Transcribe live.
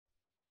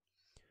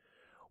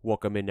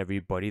Welcome in,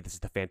 everybody. This is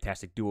the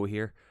Fantastic Duo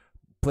here,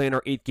 playing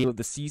our 8th game of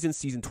the season,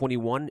 Season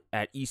 21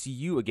 at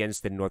ECU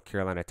against the North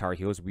Carolina Tar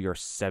Heels. We are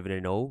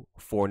 7-0,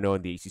 4-0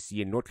 in the ACC,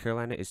 and North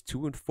Carolina is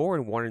 2-4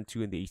 and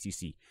 1-2 in the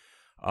ACC.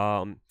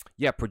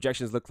 Yeah,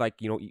 projections look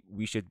like,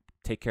 we should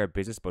take care of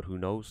business, but who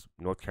knows?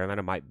 North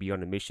Carolina might be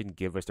on a mission,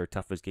 give us their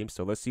toughest game,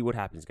 so let's see what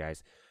happens,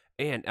 guys.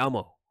 And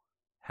Elmo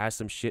has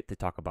some shit to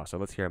talk about, so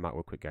let's hear him out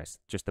real quick, guys,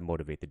 just to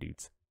motivate the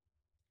dudes.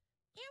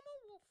 Elmo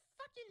will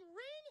fucking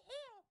rain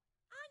hell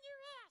on your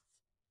ass.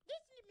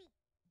 Listen to me.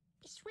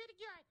 I swear to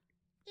God,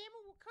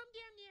 Elmo will come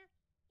down there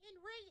and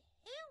rain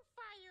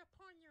hellfire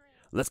upon your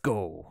ass. Let's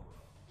go.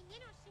 And then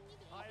I'll sing you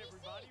the Hi, ABC.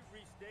 everybody.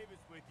 Reese Davis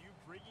with you,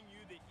 bringing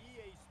you the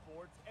EA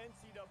Sports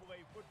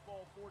NCAA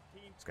Football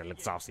 14. It's gonna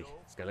look pregame saucy.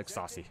 show It's gonna look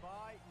saucy. presented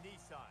by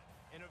Nissan.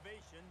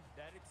 Innovation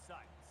that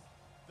excites.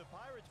 The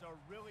Pirates are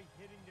really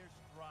hitting their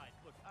stride.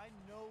 Look, I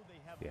know they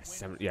have.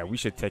 Yeah, we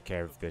should take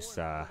care of this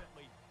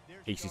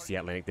ACC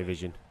Atlantic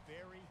Division.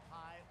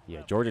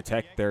 Yeah, Georgia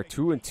Tech, they're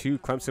 2-2.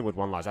 Clemson with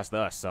 1 loss. That's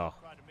us. So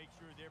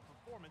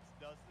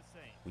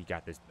we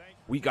got this.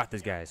 We got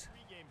this, guys.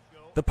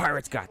 The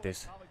Pirates got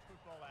this.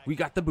 We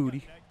got the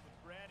booty.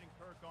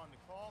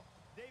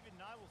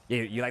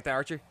 Yeah, you like that,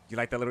 Archer? You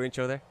like that little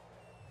intro there?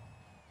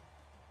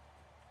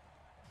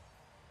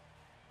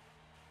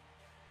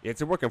 It's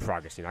a work in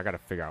progress. I got to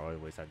figure out other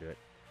ways how to do it.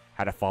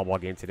 Had a fall ball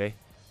game today.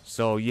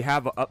 So you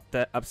have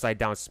the upside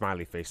down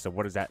smiley face. So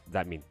what does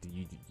that mean?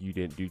 You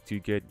didn't do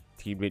too good?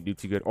 Team didn't do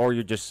too good? Or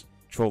you're just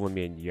trolling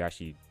me and you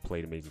actually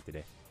played amazing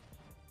today?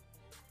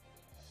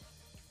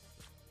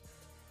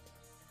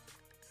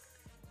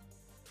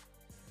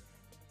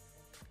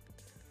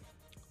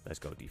 Let's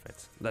go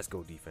defense. Let's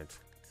go defense.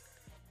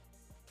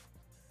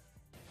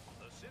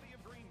 The city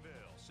of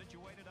Greenville,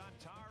 situated on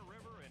Tar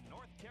River in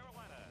North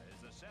Carolina,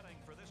 is the setting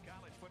for this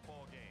college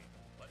football game.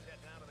 Let's head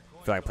down to the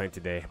coin. Feel like playing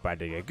today, but I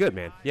did get good,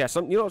 man. Yeah,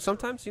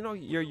 sometimes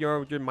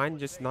your mind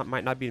just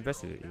might not be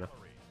invested in it,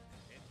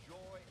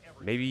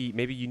 Maybe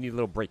you need a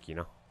little break,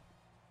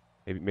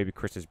 Maybe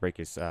Chris's break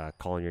is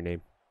calling your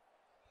name.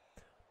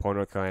 Poor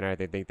North Carolina,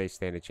 they think they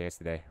stand a chance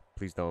today.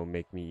 Please don't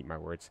make me eat my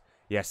words.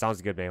 Yeah,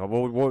 sounds good, man.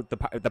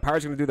 The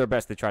Pirates are gonna do their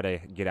best to try to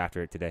get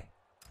after it today.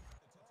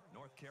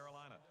 North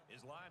Carolina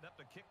is lined up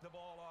to kick the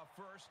ball off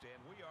first,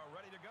 and we are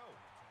ready to go.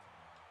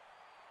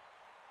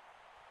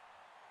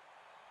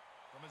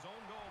 From his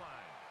own goal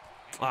line.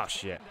 Oh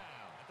shit!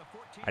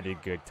 I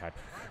did good, type.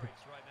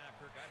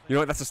 You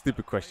know what? That's a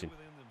stupid question.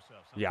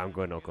 Yeah, I'm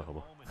going to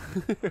Oklahoma.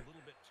 I agree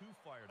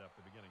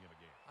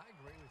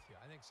with you.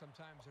 I think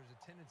sometimes there's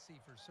a tendency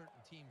for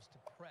certain teams to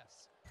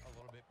press a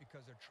little bit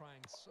because they're trying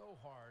so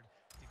hard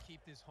to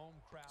keep this home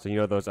crowd. So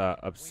those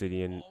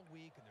obsidian,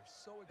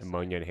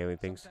 ammonia, and hailing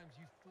things?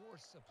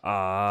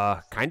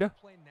 Kinda.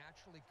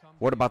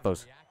 What about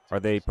those? Are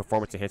they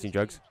performance enhancing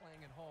drugs?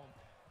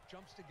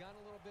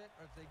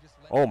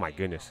 Oh my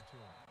goodness.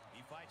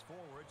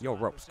 Yo,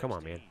 Ropes, come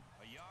on, man.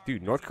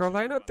 Dude, North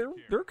Carolina,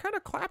 they're kind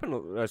of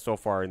clapping so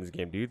far in this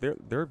game, dude.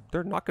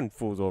 They're knocking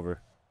fools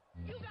over.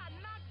 You got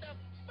knocked the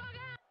fuck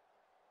out.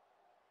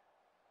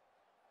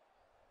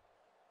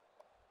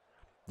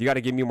 You got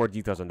to give me more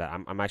details on that.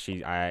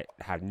 I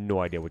have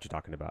no idea what you're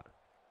talking about.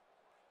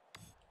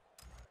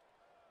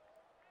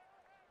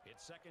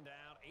 It's second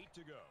down, 8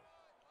 to go.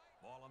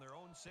 Ball on their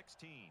own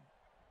 16.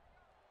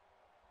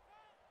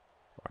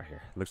 Right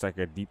here. Looks like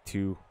a deep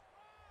 2.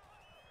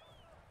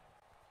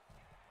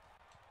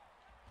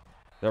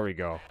 There we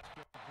go.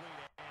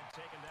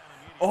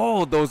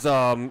 Oh, those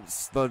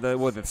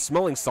the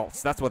smelling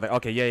salts. That's what they.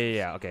 Okay,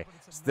 yeah. Okay.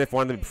 Stiff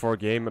one before a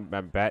game.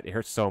 I bet it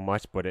hurts so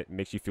much, but it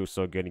makes you feel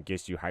so good and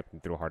gets you hyped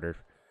and throw harder.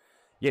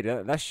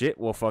 Yeah, that shit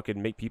will fucking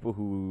make people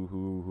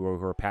who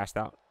are passed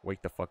out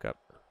wake the fuck up.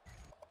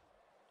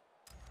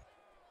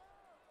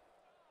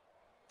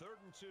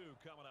 3rd and 2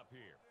 coming up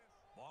here.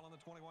 Ball on the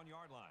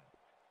 21-yard line.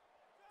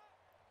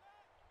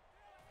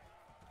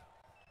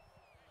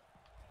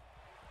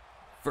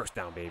 First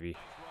down, baby.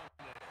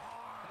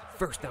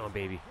 First down,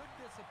 baby.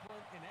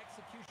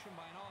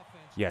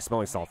 Yeah,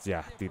 smelling salts.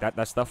 Yeah, dude,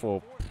 that stuff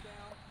will.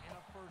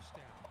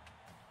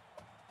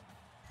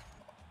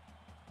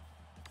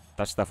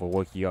 That stuff will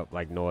wake you up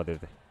like no other.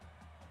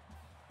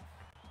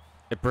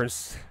 It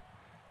burns.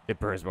 It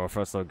burns, bro. It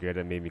felt so good.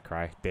 It made me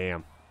cry.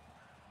 Damn.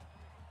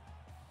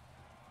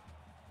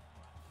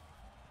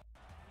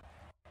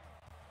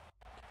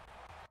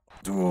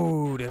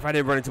 Dude, if I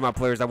didn't run into my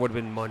players, that would have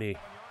been money.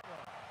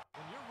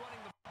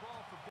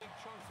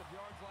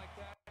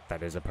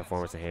 That is a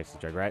performance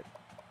enhancing drug, right?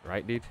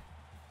 Right, dude?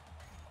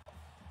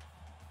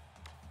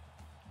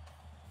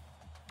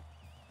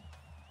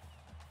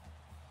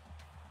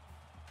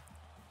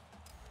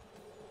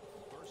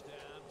 First down,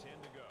 10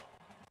 to go.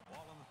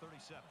 Ball on the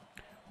 37.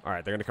 All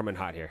right, they're gonna come in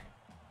hot here.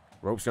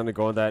 Rope's gonna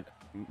go in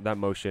that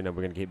motion, and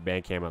we're gonna get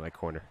Bandcam on that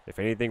corner. If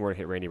anything, we're gonna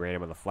hit Randy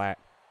Random on the flat,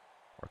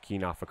 or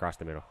Keen off across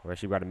the middle. We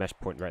actually got a mesh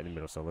point right in the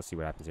middle, so let's see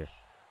what happens here.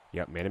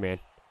 Yep, man to man,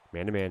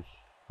 man to man.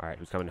 All right,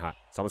 who's coming hot?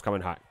 Someone's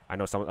coming hot. I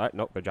know someone.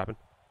 Nope, they're dropping.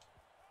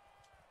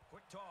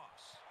 Quick toss.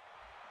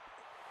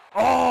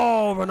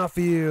 Oh, run off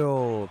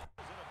field.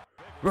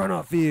 Run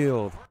off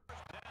field.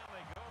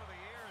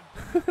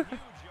 Well, that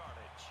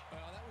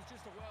was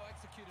just a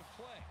well-executed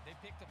play. They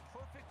picked a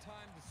perfect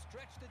time to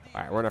stretch the defense.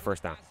 All right, we're on a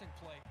first down.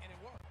 Play, and it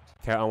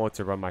worked. Tell Elmo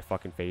to run my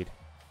fucking fade.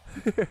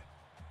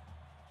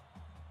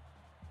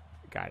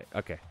 Got it.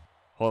 Okay.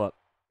 Hold up.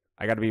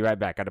 I got to be right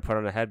back. Got to put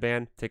on a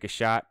headband, take a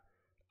shot,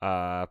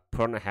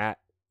 put on a hat,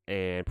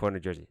 and put on a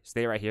jersey.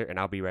 Stay right here, and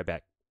I'll be right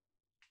back.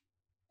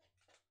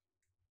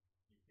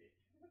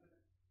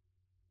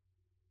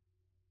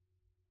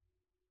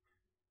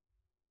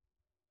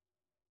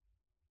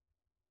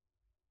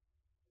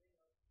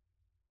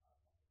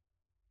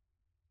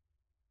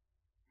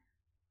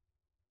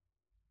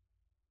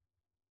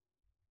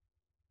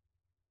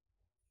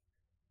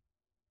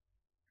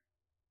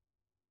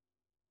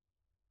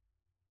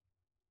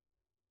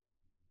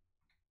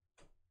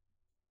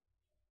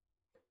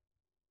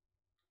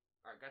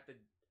 All right,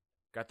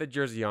 got the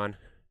jersey on.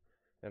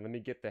 And let me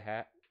get the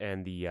hat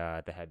and the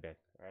headband.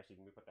 Or actually,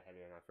 let me put the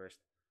headband on first.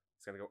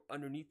 It's gonna go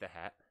underneath the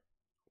hat.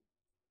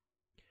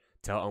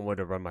 Tell Elmo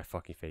to run my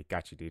fucking fade.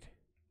 Got you, dude.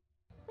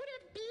 What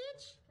up,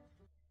 bitch?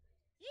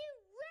 You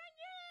run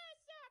your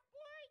ass up,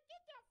 boy! Get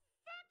the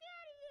fuck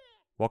out of here!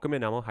 Welcome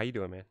in, Elmo. How you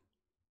doing, man?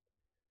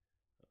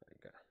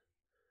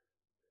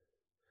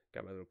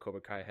 Got my little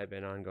Cobra Kai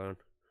headband on going.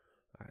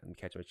 All right, let me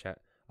catch my chat.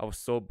 I was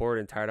so bored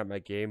and tired of my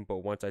game, but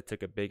once I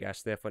took a big ass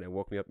sniff on it,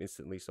 woke me up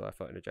instantly, so I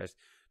felt energized.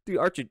 Dude,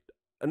 Archie,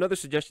 another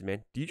suggestion,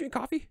 man. Do you drink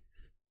coffee?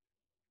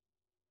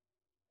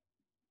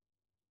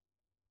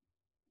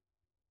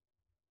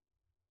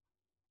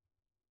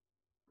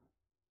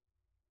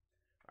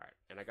 All right,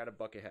 and I got a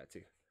bucket hat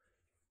too.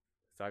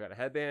 So I got a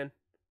headband,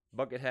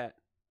 bucket hat,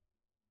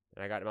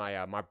 and I got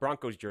my my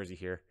Broncos jersey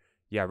here.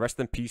 Yeah, rest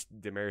in peace,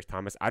 Demaryius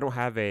Thomas. I don't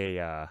have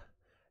a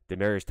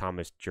Demaryius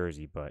Thomas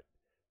jersey, but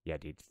yeah,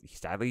 dude.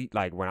 Sadly,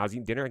 like when I was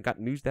eating dinner, I got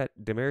news that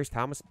Demaryius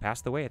Thomas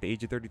passed away at the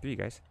age of 33,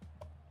 guys.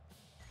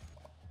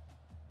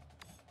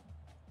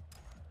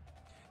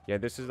 Yeah,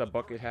 this is a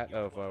bucket hat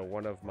of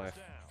one of my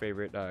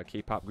favorite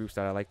K-pop groups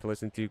that I like to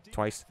listen to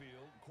twice.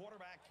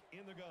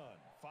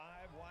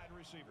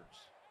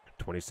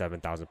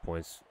 27,000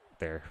 points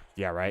there.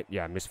 Yeah, right.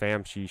 Yeah, Miss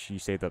Fam, she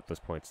saved up those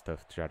points to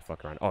try to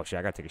fuck around. Oh shit,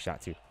 I gotta take a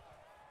shot too.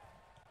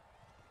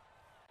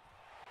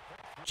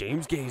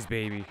 James Gaines,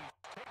 baby.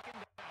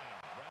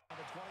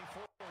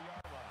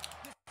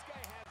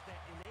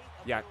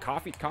 Yeah,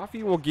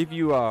 coffee will give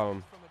you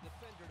a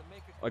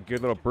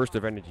good little burst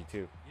of energy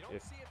too,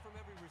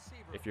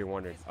 if you're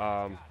wondering.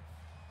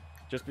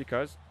 Just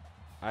because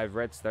I've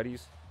read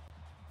studies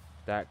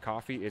that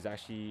coffee is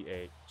actually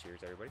a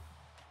cheers, everybody.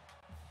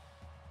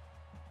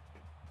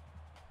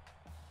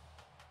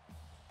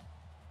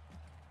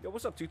 Yo,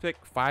 what's up,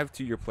 Toothpick? 5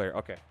 to your player.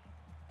 Okay.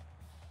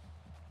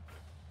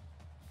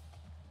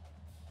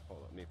 Hold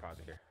on, let me pause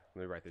it here.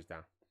 Let me write this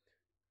down.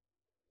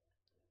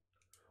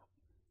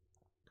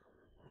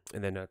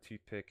 And then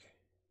Toothpick.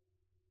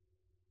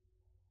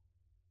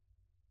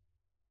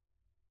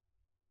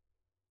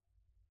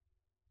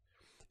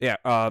 Yeah,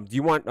 do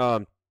you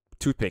want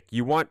Toothpick?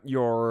 You want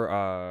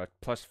your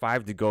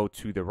 +5 to go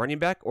to the running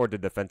back or the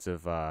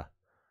defensive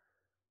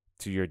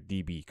to your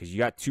DB? Because you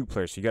got 2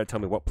 players, so you got to tell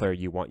me what player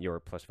you want your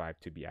 +5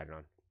 to be added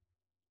on.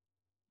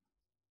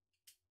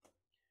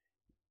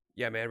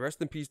 Yeah, man.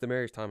 Rest in peace,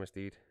 Demaryius Thomas,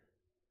 dude.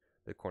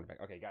 The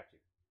cornerback. Okay, got you.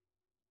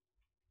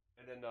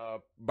 And then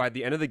by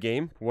the end of the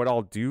game, what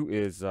I'll do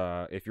is,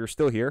 if you're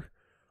still here,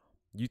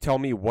 you tell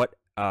me what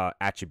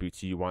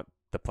attributes you want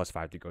the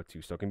 +5 to go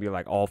to. So it can be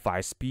like all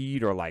 5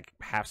 speed, or like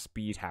half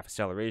speed, half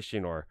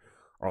acceleration, or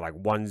like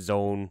 1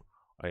 zone,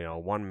 you know,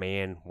 1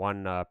 man,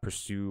 1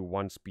 pursue,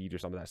 1 speed, or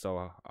something like that.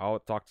 So I'll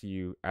talk to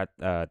you at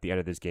the end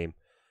of this game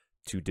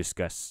to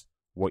discuss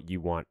what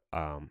you want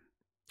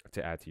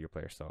to add to your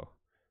player. So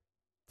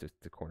the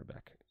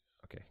cornerback.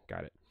 Okay,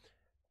 got it.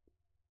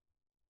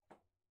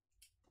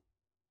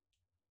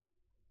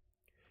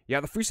 Yeah,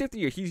 the free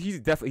safety, he's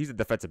definitely a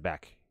defensive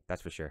back.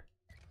 That's for sure.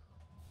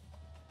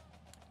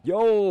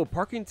 Yo,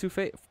 parking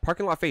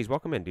lot phase.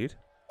 Welcome in, dude.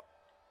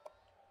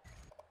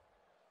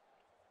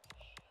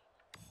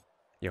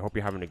 Yeah, hope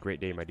you're having a great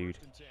day, my dude.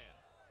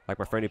 Like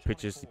my friend who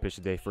pitched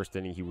today. First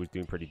inning, he was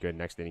doing pretty good.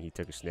 Next inning, he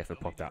took a sniff and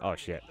pumped out. Oh,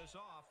 shit.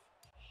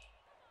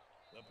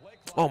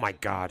 Oh, my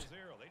God.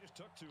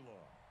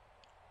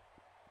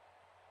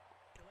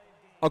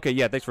 Okay,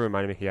 yeah, thanks for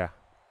reminding me. Yeah.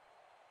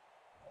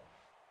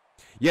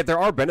 Yeah, there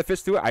are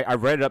benefits to it. I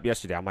read it up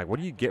yesterday. I'm like, what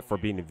do you get for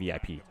being a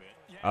VIP?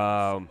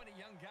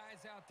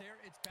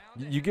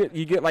 You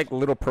get like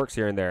little perks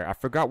here and there. I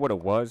forgot what it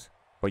was,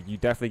 but you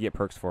definitely get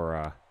perks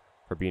for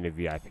being a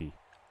VIP.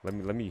 Let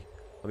me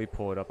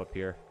pull it up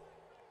here.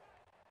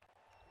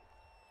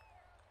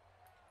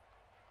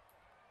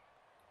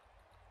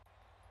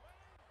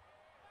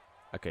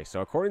 Okay,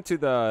 so according to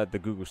the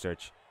Google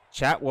search,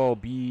 chat will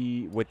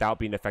be without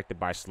being affected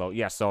by slow.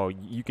 Yeah, so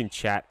you can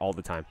chat all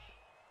the time.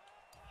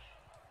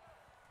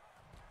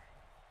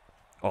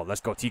 Oh,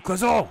 let's go, T.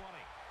 Clazo!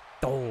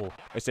 Oh,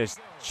 it says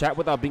chat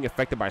without being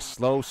affected by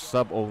slow,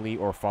 sub only,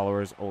 or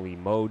followers only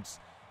modes.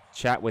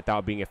 chat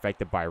without being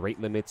affected by rate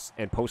limits,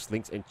 and post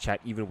links in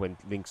chat even when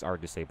links are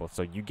disabled.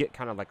 So you get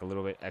kind of like a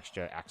little bit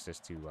extra access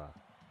to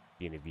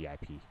being a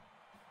VIP.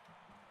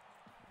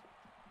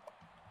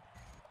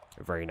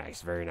 Very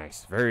nice, very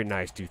nice, very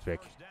nice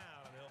toothpick.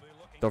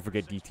 Don't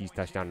forget DT's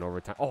touchdown in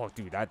overtime. Oh,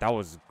 dude, that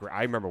was great.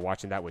 I remember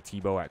watching that with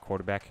Tebow at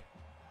quarterback.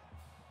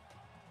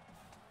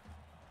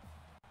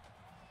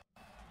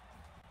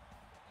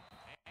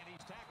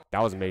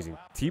 That was amazing.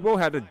 Tebow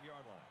had a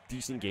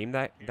decent game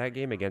that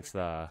game against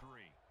the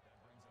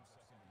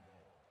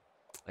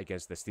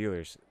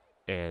Steelers,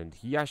 and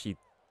he actually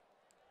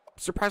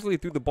surprisingly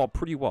threw the ball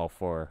pretty well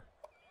for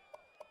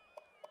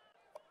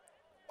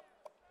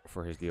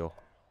his deal.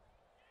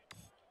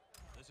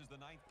 This is the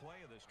 9th play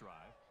of this drive.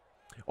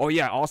 Oh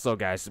yeah, also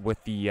guys,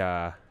 with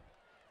the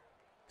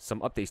some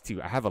updates too.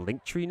 I have a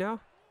link tree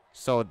now.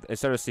 So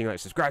instead of seeing like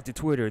subscribe to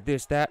Twitter,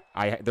 this, that,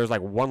 there's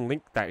like one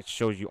link that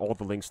shows you all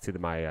the links to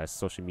my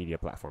social media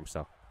platform.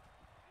 So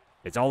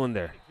it's all in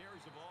there.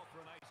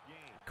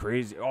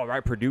 Crazy. Oh,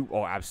 right, Purdue.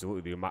 Oh,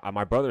 absolutely, dude.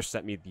 My brother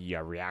sent me the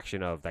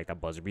reaction of like the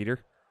buzzer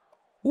beater.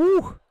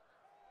 Woo!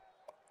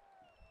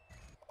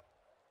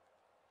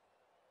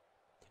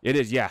 It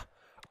is, yeah.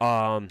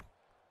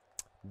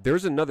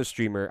 There's another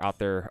streamer out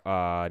there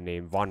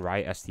named Von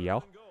Rye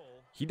STL.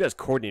 He does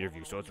coordinator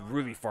view, so it's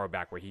really far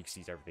back where he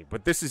sees everything.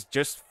 But this is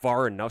just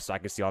far enough so I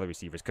can see all the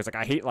receivers. Because like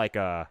I hate like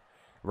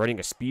running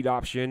a speed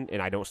option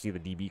and I don't see the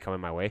DB coming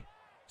my way.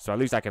 So at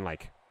least I can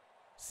like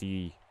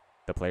see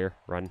the player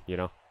run, you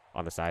know,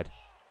 on the side.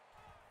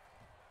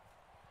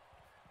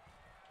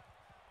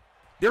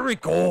 There we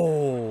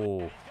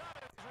go.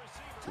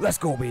 Let's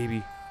go,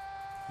 baby.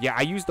 Yeah,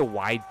 I use the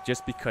wide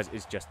just because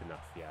it's just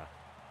enough. Yeah.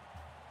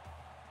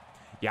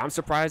 Yeah, I'm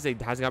surprised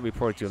it hasn't got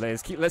reported to.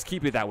 Let's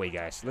keep it that way,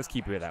 guys. Let's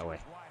keep it that way.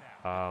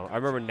 I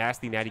remember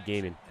Nasty Natty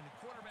Gaming.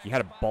 He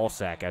had a ball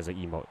sack as an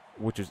emote,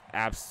 which was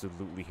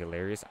absolutely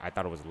hilarious. I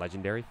thought it was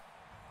legendary,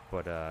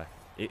 but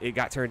it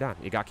got turned down.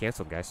 It got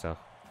canceled, guys. So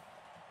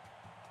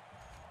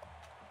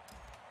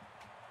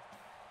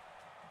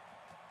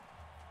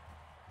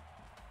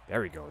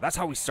there we go. That's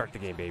how we start the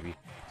game, baby.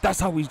 That's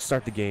how we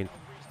start the game.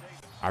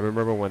 I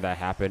remember when that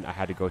happened, I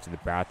had to go to the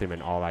bathroom,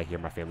 and all I hear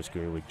my family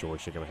screaming with joy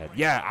shaking my head.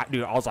 Yeah,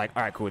 dude, I was like,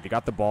 all right, cool. They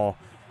got the ball.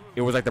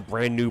 It was like the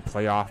brand new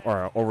playoff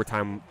or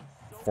overtime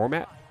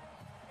format.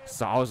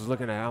 So I was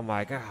looking at it. I'm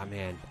like, ah,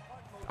 man.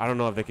 I don't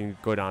know if they can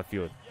go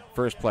downfield.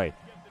 First play.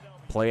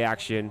 Play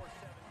action.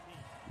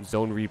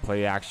 Zone read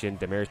play action.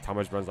 Demaryius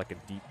Thomas runs like a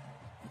deep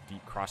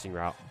crossing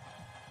route.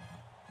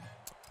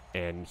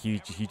 And he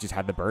just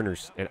had the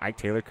burners. And Ike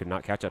Taylor could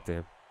not catch up to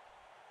him.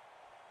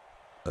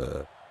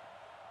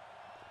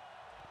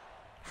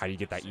 How do you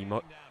get that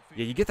emote?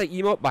 Yeah, you get that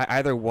emote by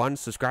either 1,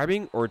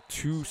 subscribing, or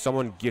 2,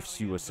 someone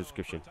gifts you a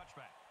subscription.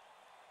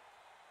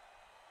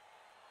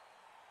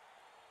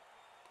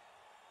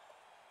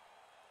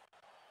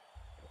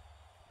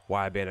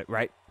 Why I banned it,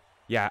 right?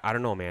 Yeah, I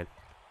don't know, man.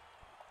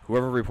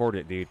 Whoever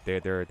reported it,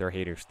 dude, they're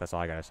haters. That's all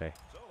I gotta say.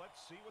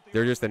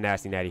 They're just a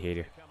nasty natty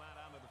hater.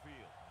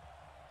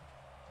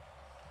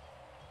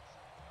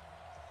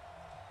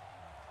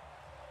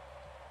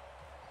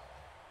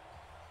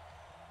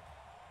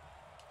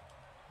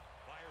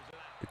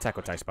 Good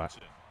tackle, tight spot.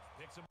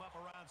 Picks him up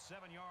around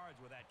 7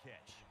 yards with that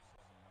catch.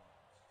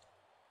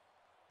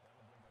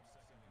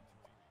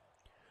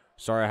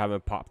 Sorry I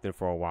haven't popped in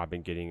for a while. I've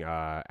been getting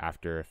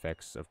after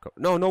effects of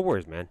no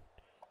worries, man.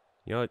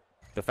 You know,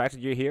 the fact that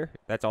you're here,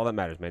 that's all that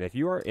matters, man. If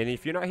you're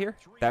not here,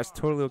 that's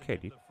totally okay,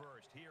 dude.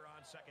 You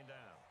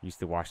used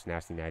to watch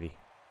Nasty Natty.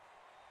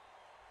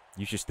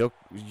 You should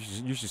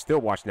still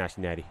watch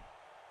Nasty Natty.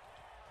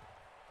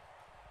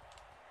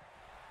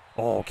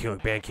 Oh, Killer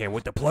Bandcam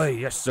with the play,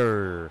 yes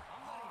sir.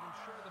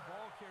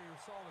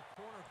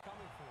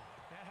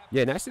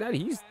 Yeah, Nasty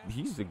Natty,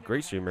 he's a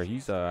great streamer.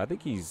 He's I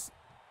think he's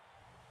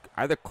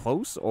either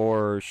close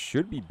or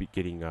should be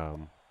getting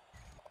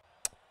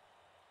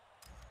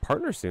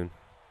partner soon.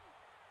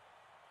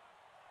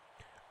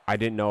 I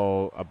didn't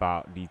know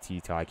about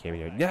DT till I came in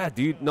here. Yeah,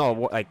 dude, no,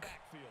 like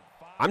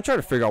I'm trying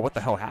to figure out what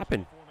the hell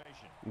happened.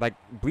 Like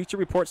Bleacher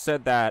Report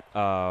said that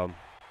 4th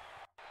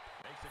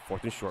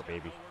and short,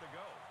 baby.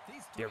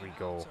 There we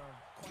go.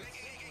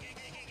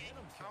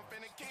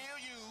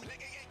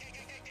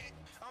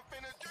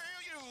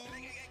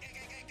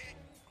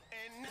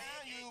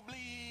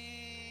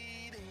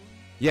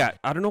 Yeah,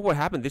 I don't know what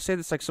happened. They said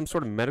it's like some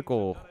sort of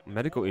medical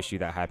issue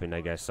that happened,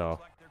 I guess.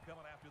 So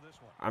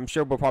I'm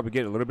sure we'll probably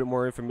get a little bit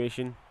more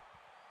information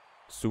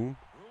soon.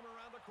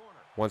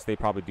 Once they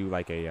probably do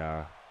like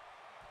a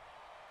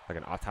like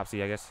an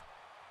autopsy, I guess.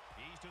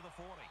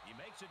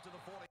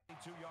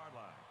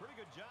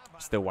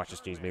 Still watch the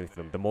streams mainly for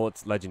them. The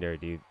mullet's legendary,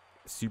 dude.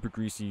 Super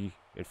greasy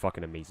and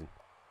fucking amazing.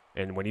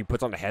 And when he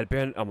puts on the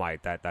headband, I'm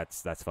like,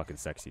 that's fucking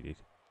sexy, dude.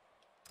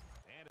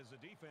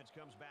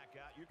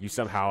 You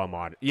somehow are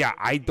mod. Yeah,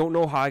 I don't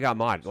know how I got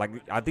mod. Like,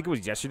 I think it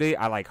was yesterday.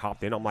 I like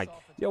hopped in. I'm like,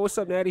 yo, what's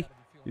up, Natty?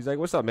 He's like,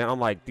 what's up, man? I'm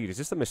like, dude, is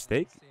this a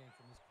mistake?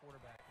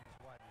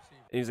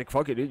 And he's like,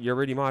 fuck it, dude. You're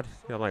already mod.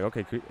 And I'm like,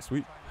 okay,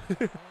 sweet.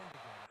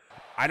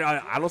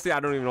 Honestly, I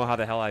don't even know how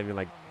the hell I even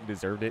like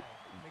deserved it.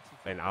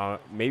 And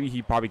maybe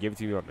he probably gave it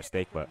to me by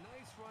mistake, but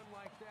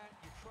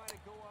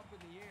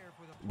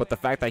the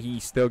fact that he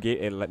still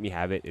gave it, let me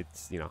have it,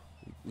 it's, you know,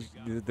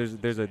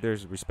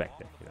 there's respect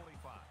there, you know.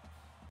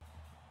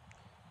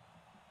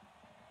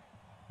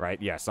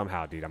 Right? Yeah,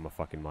 somehow, dude, I'm a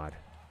fucking mod.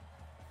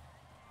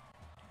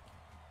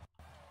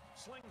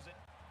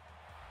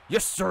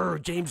 Yes, sir,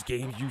 James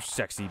Games, you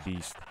sexy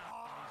beast.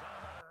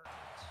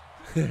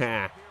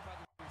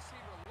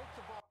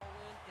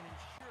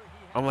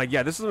 I'm like,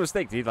 yeah, this is a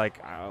mistake, dude. Like,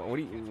 what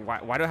do you?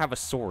 Why do I have a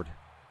sword?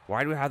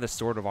 Why do I have the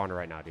sword of honor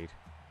right now, dude?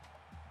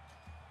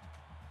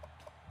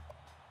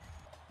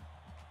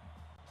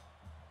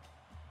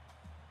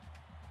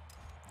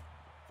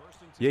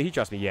 Yeah, he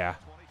trusts me. Yeah.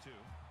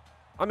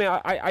 I mean,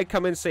 I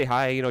come in and say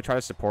hi, you know, try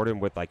to support him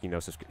with, like, you know,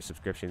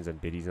 subscriptions and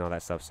biddies and all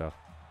that stuff. So.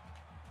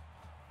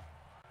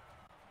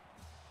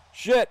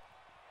 Shit.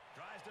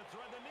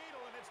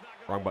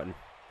 Wrong button.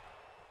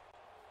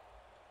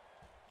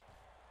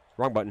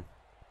 Wrong button.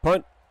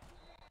 Punt.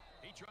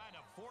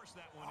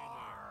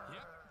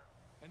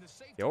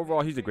 Yeah,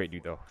 overall, he's a great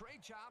dude, though.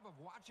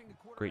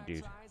 Great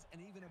dude.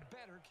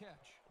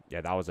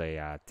 Yeah, that was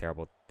a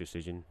terrible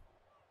decision.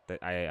 That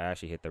I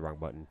actually hit the wrong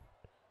button.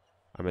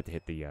 I meant to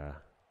hit the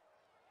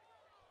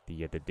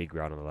dig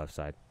route on the left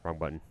side. Wrong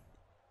button.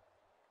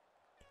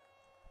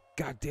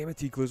 God damn it,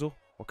 T. Glizzle.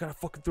 What kind of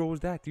fucking throw was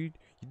that, dude?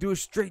 You do it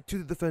straight to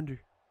the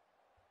defender.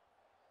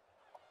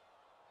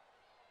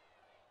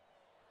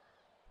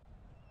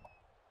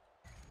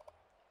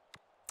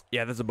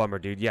 Yeah, that's a bummer,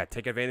 dude. Yeah,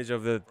 take advantage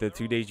of the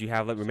 2 days you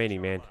have left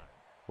remaining, man.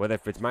 Whether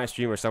if it's my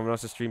stream or someone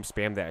else's stream,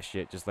 spam that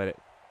shit. Just let it.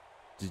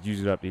 Just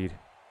use it up, dude.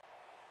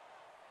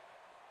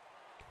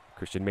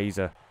 Christian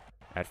Meza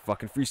at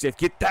fucking free safe.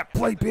 Get that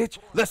play, bitch.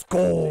 Let's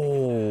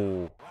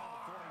go.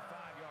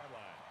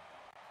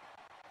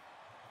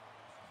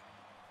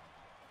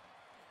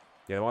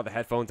 Yeah, one of the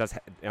headphones, that's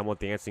Elmo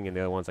dancing, and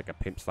the other one's like a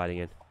pimp sliding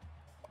in.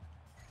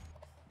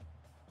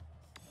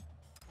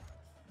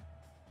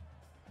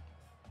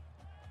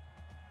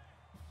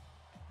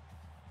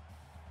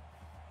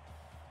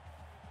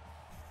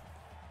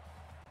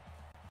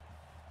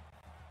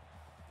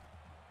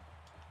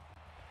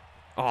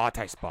 Oh,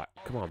 tight spot.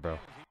 Come on, bro.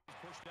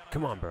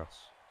 Come on, bro.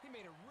 He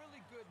made a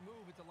really good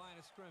move at the line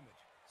of scrimmage.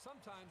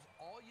 Sometimes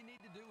all you need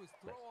to do is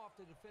throw off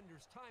the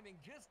defender's timing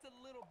just a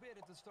little bit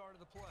at the start of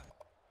the play.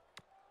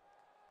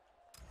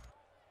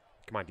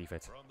 Come on,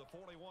 defense. From the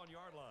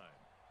 41-yard line.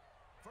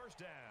 First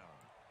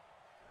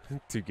down.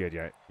 Too good,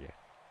 yeah.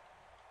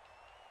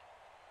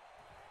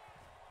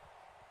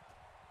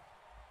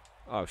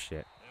 Oh,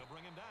 shit. They'll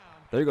bring him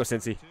down. There you go,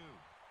 Cincy.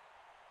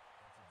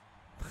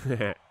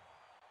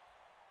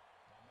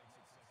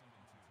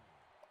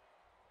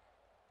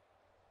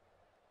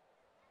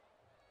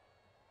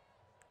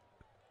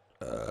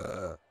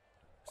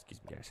 Excuse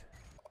me, guys.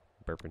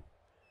 Burping.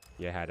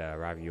 Yeah, I had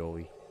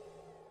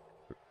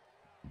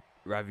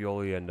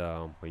ravioli and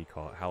what do you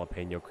call it?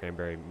 Jalapeno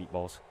cranberry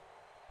meatballs.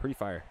 Pretty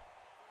fire.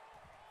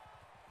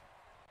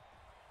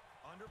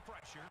 Under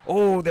pressure.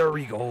 Oh, there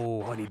we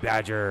go, honey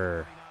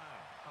badger.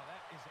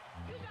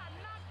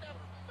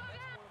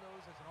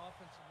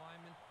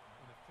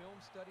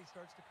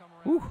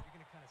 Whew.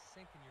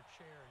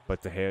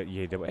 But the hit,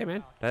 yeah, hey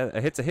man,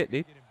 a hit's a hit,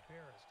 dude.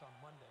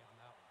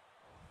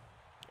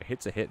 A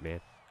hit's a hit,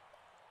 man.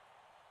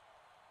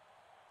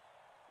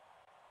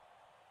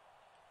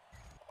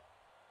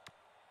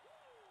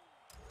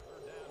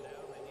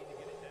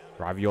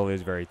 Ravioli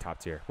is very top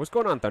tier. What's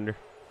going on, Thunder?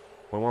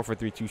 1 for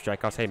 3, 2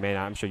 strikeouts. Hey man,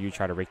 I'm sure you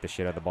try to rake the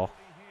shit out of the ball.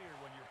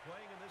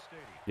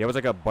 Yeah, it was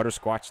like a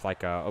butterscotch,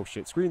 like oh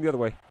shit, screen the other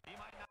way.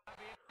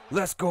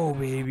 Let's go,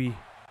 baby.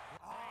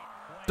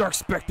 Dark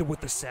Spectre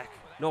with the sack.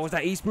 No, was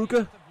that Ace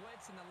Bruca?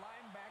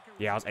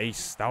 Yeah, it was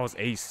Ace. That was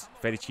Ace.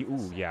 Fettuccine.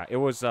 Ooh, yeah. It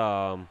was,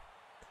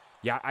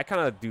 yeah, I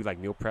kind of do, like,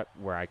 meal prep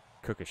where I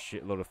cook a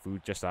shitload of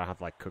food just so I don't have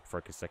to, like, cook for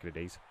consecutive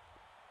days.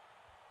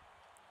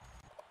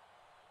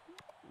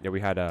 Yeah, we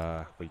had,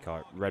 what do you call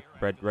it?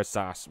 Red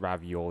sauce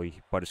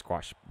ravioli,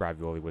 butterscotch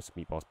ravioli with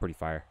meatballs. Pretty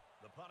fire.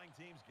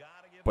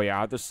 But,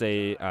 yeah, I'll just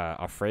say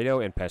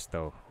Alfredo and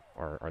pesto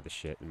are the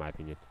shit, in my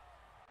opinion.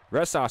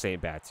 Red sauce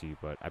ain't bad, too,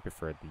 but I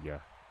prefer the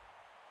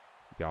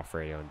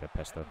Alfredo and the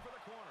pesto.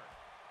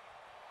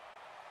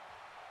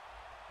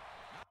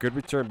 Good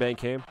return, Ben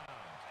Cam.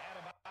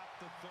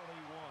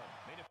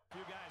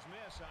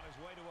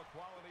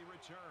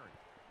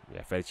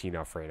 Yeah, fettuccine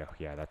Alfredo.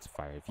 Yeah, that's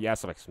fire. If you add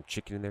some, like, some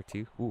chicken in there,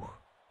 too. Ooh.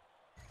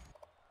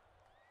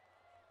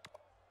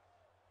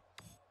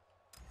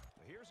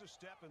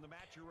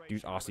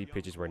 These Aussie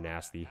pitches were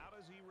nasty.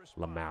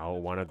 Lamau,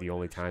 one of the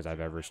only times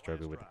I've ever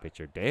struggled with the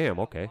pitcher. Damn,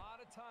 okay.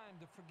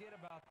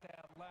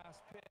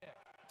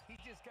 He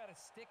just got to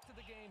stick to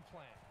the game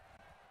plan.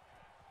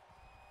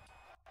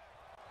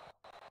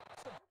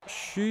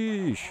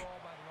 Sheesh.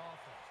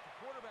 The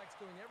quarterback's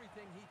doing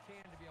everything he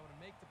can to be able to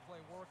make the play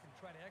work and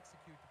try to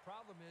execute. The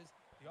problem is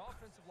the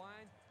offensive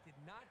line did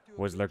not do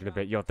was lurking a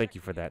bit. Yo, thank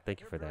you for that. Thank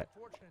you for that.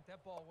 Fortunate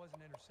that ball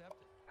wasn't intercepted.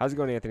 How's it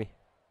going, Anthony?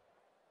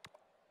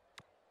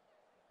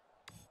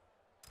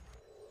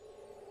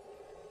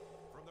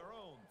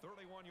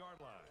 21-yard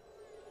line.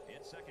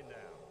 It's second down.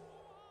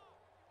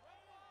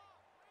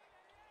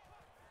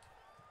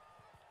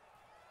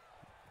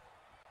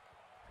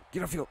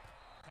 Get on field.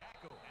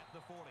 Tackle at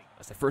the 40.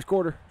 That's the first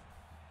quarter.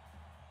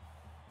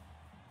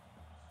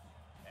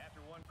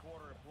 After one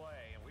quarter of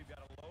play, and we've got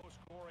a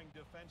low-scoring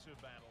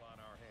defensive battle on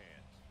our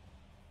hands.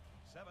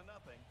 7-0,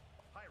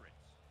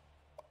 Pirates.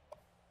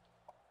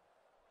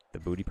 The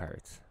Booty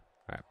Pirates.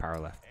 All right, power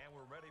left. And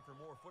we're ready for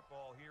more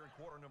football here in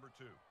quarter number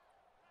 2.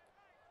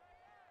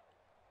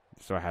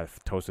 So I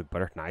have toast with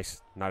butter.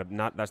 Nice.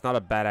 That's not a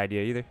bad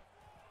idea either.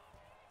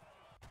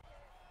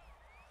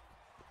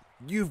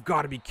 You've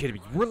got to be kidding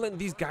me. We're letting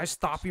these guys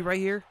stop you right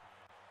here?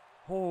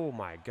 Oh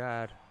my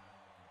god.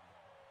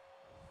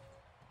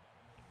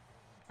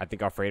 I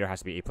think Alfredo has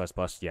to be A++.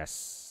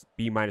 Yes.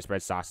 B-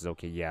 red sauce is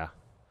okay. Yeah.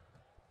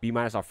 B-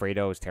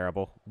 Alfredo is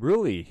terrible.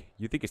 Really?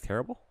 You think it's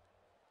terrible?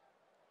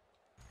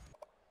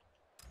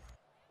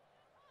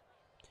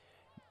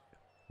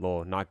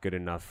 Lol, not good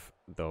enough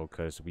though,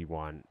 because we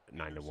won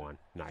 9-1.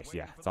 Nice.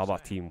 Yeah. It's all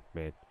about team,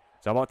 man.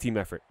 It's all about team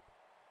effort.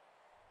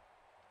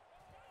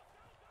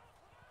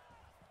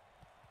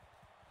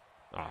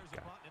 Oh,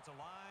 God.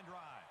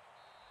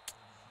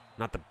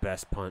 Not the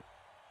best punt.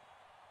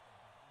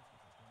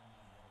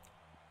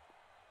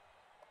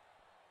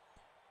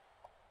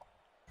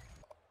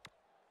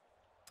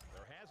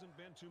 There hasn't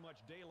been too much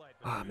daylight.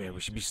 Ah, man,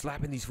 we should be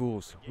slapping these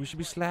fools. We should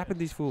be slapping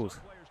these fools.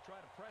 Some players try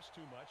to press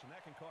too much, and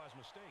that can cause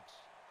mistakes.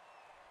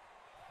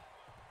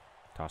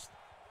 Toss.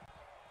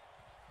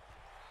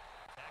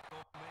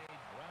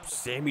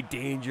 Sammy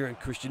Danger and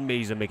Christian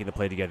Meza making the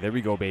play together. There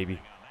we go, baby.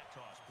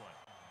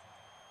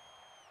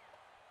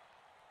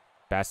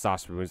 Bad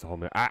sauce ruins the whole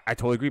meal. I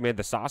totally agree, man.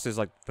 The sauce is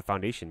like the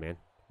foundation, man.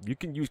 You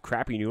can use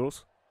crappy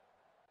noodles,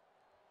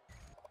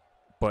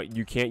 but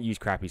you can't use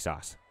crappy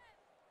sauce.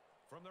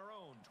 From their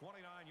own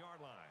 29-yard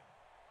line.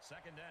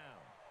 Second down.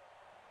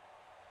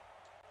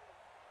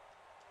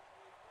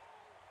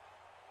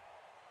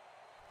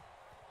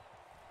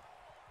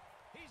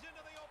 He's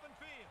into the open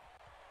field.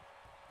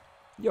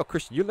 Yo,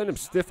 Christian, you let him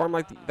stiff arm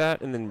like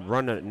that and then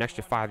run an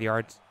extra 5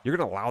 yards? You're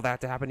going to allow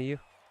that to happen to you?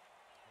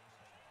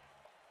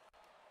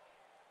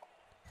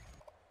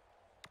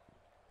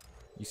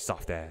 You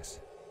soft ass.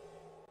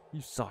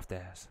 You soft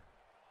ass.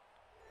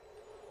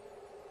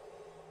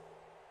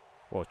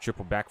 Well,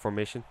 triple back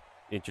formation.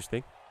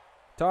 Interesting.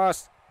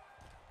 Toss.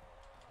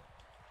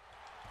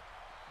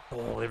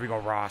 Oh, there we go,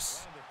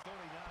 Ross.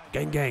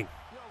 Gang, gang.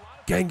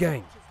 Gang,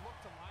 gang.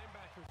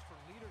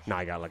 Nah,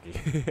 I got lucky.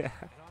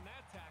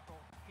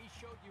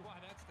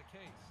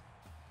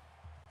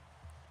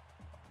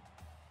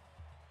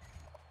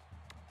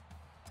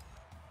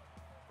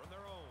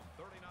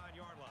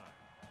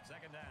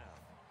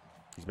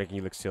 He's making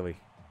you look silly.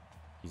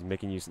 He's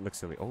making you look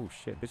silly. Oh,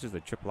 shit. This is the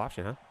triple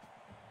option, huh?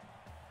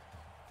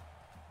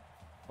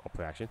 Oh,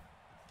 play action.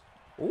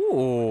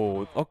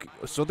 Ooh. Okay.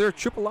 So they're a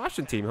triple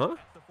option team, huh?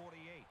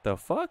 The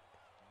fuck?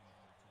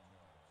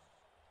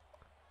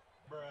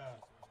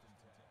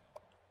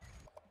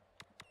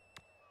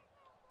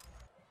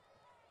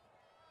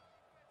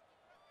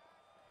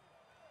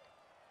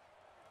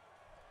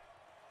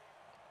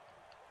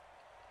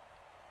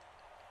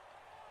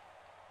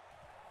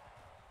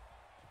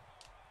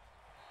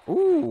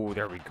 Ooh,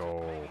 there we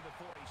go.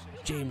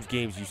 James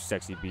Games, you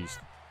sexy beast.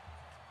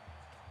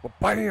 Well,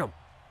 bam!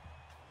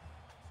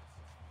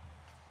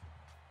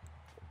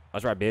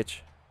 That's right, bitch.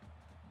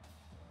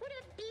 What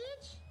up,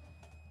 bitch?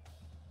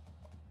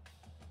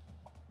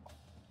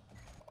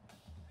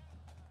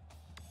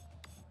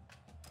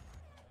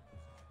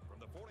 From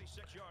the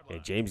 46-yard Yeah,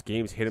 line. James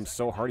Games hit him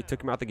so hard he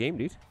took him out the game,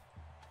 dude.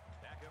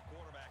 Backup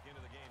quarterback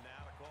into the game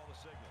now to call the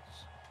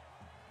signals.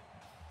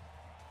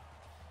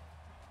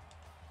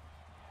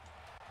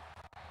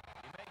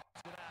 He makes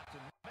it out to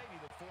maybe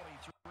the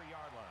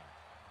 43-yard line.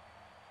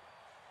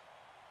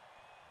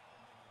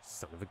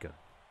 Son of a gun.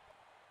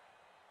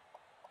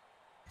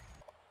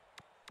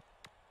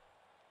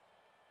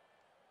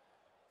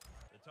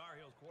 The Tar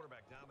Heels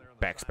quarterback down there on the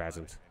Back sideline.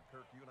 spasms. And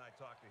Kirk, you and I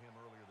talked to him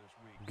earlier this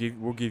week.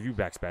 We'll give you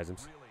back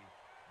spasms. Really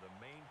the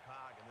main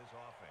cog in this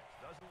offense.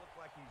 Doesn't look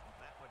like he's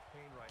that much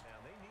pain right now.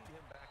 They need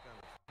him back on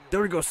the field.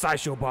 There we go,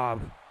 Sideshow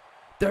Bob.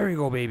 There you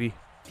go, baby.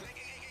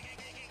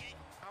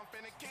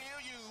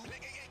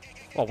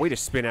 Oh, way to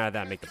spin out of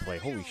that and make the play.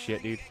 Holy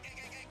shit, dude.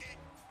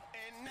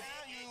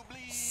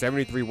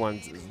 73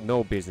 wants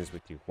no business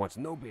with you. Wants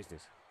no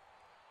business.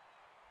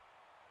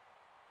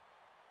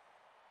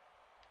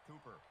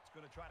 Cooper is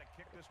going to try to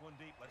kick this one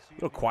deep. Let's see.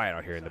 A little quiet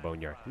out here in the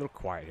boneyard. A little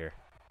quiet here.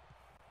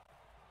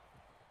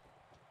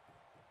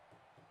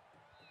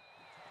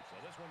 So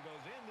this one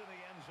goes into the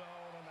end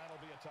zone, and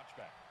that'll be a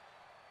touchback.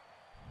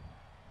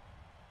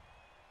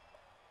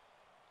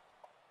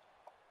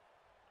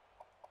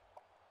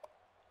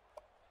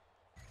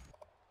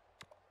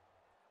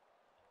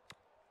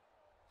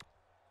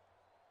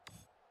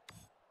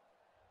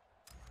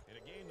 In a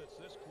game that's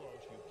this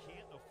close, you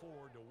can't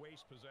afford to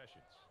waste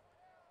possessions.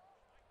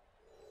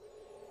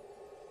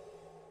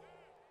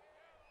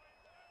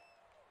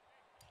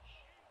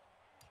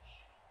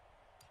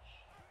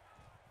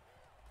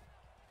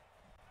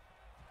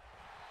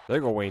 There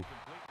you go, Wayne.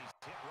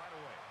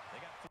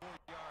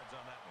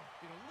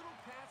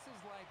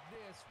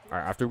 All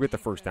right, after we get the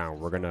first down,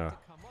 we're gonna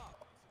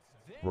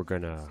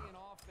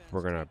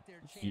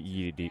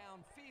eat it deep.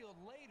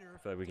 I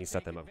feel like we can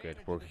set them up good.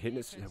 We're hitting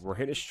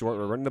it short.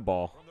 We're running the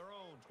ball.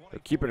 They're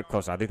keeping it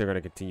close. I think they're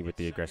gonna continue with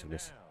the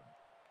aggressiveness.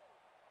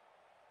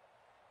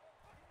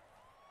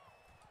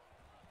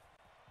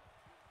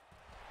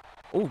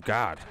 Oh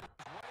God.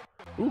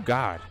 Oh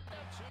God.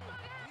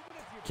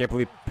 Can't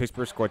believe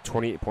Pittsburgh scored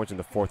 28 points in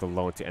the fourth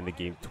alone to end the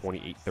game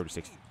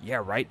 28-36.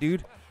 Yeah, right,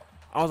 dude.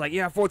 I was like,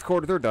 yeah, fourth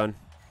quarter, they're done.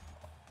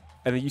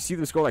 And then you see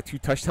them score like 2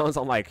 touchdowns.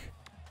 I'm like,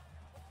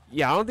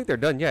 yeah, I don't think they're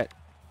done yet.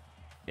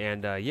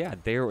 And yeah,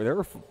 they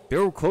were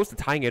close to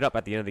tying it up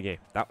at the end of the game.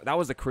 That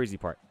was the crazy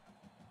part.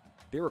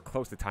 They were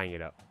close to tying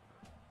it up.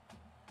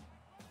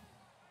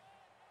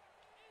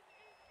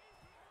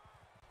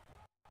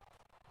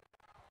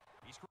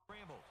 He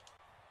scrambles.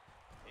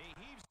 He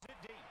heaves it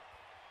deep.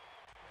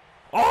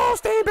 Oh,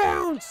 stay in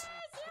bounds!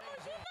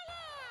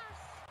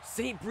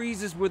 St.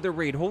 Breezes with the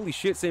raid. Holy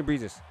shit, St.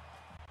 Breezes.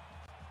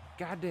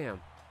 Goddamn.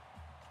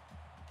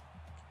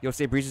 Yo,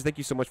 St. Breezes, thank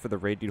you so much for the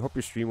raid, dude. Hope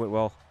your stream went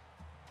well.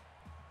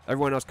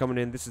 Everyone else coming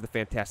in, this is the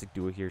fantastic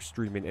duo here,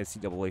 streaming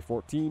NCAA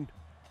 14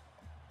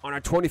 on our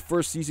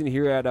 21st season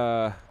here at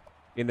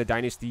in the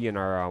Dynasty, and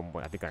our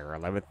I think our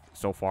 11th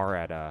so far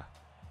at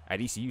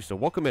ECU. So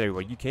welcome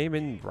everyone. You came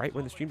in right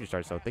when the stream just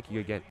started, so thank you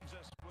again.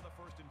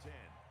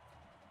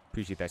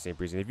 Appreciate that, St.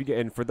 Breezes.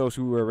 And for those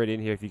who are already in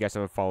here, if you guys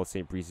haven't followed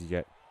St. Breezes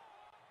yet,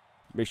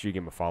 make sure you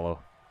give him a follow.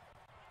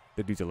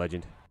 The dude's a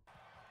legend.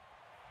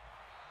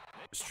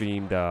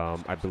 Streamed,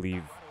 I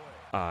believe,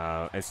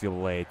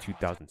 NCAA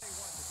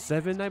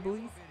 2007, I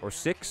believe, or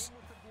 6.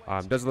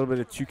 Does a little bit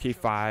of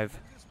 2K5.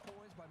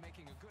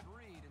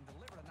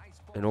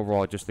 And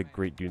overall, just a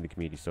great dude in the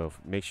community. So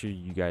make sure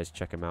you guys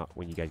check him out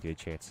when you guys get a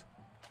chance.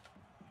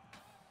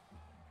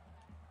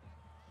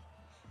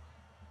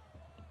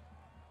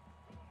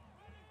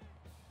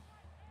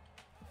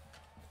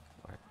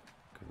 All right.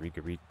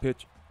 Good read.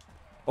 Pitch.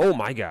 Oh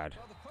my God.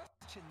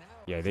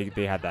 Yeah,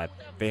 they had that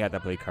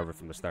play covered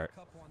from the start.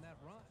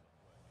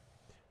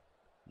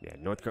 Yeah,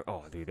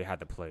 oh, dude, they had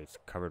the plays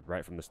covered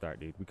right from the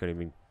start, dude. We couldn't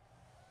even.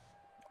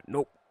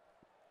 Nope.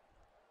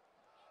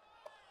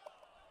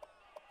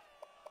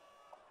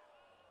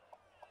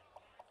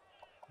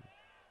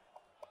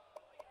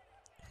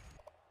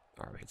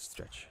 All right,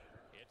 stretch.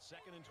 It's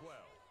 2nd and 12.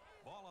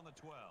 Ball on the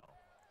 12. All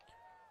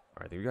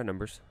right, there we got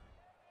numbers.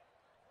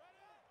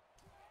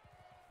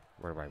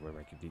 Where am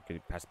I? Can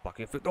you pass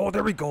blocking? Oh,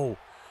 there we go.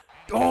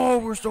 Oh,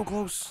 we're so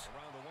close.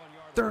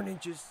 3rd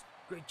inches.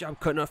 Great job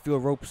cutting up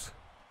field ropes.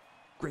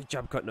 Great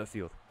job cutting up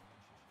field.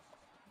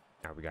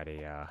 Now we got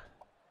a. All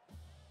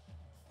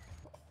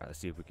right, let's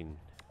see if we can.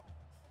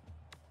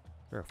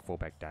 We're a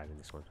fullback dive in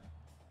this one.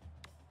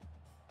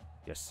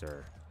 Yes,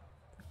 sir.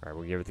 All right,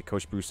 we'll give it to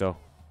Coach Brusso.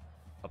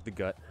 Up the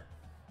gut.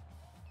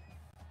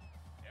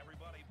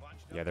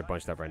 Yeah, they're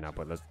bunched up right now,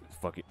 but let's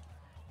fuck it.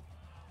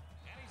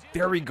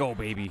 There we go,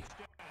 baby.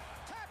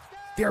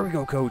 There we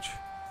go, Coach.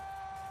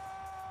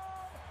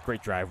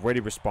 Great drive. Ready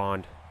to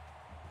respond.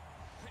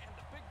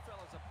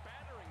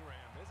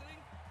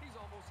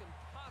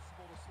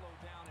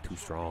 Too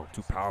strong.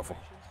 Too powerful.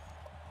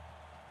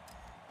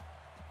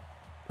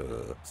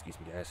 Excuse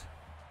me, guys.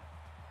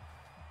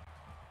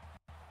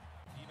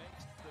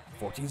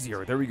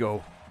 14-0. There we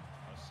go.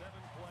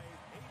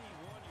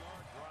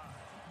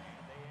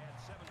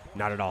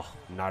 Not at all.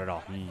 Not at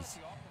all.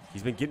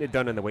 He's been getting it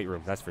done in the weight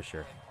room. That's for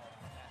sure.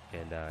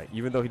 And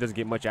even though he doesn't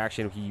get much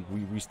action,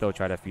 we still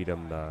try to feed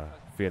him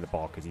the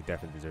ball because he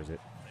definitely deserves it.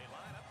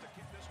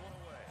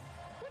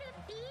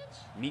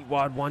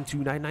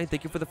 Meatwad1299,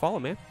 thank you for the follow,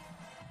 man.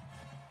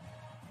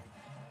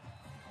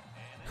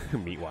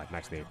 Meatwad,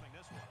 nice name.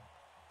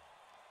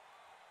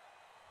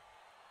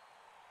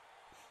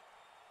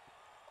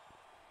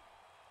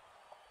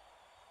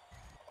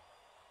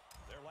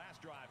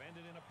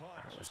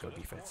 Alright, let's go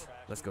defense.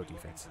 Let's go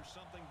defense.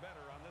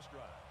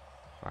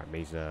 Alright,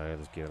 Maze,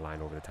 let's get a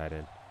line over the tight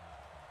end.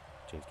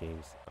 Change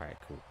games. Alright,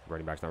 cool.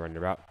 Running back's not running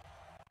the route.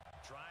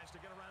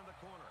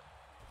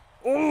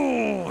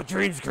 Oh,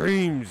 James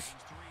Creams.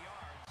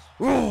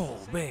 Oh,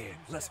 man.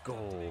 Let's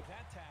go.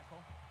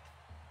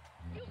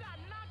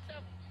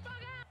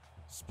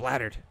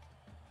 Splattered.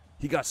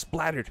 He got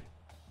splattered.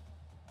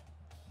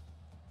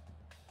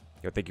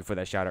 Yo, thank you for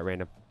that shout out,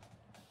 Random.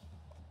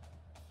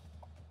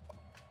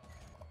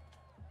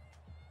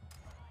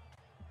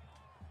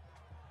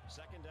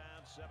 Second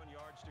down, 7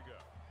 yards to go.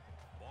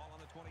 Ball on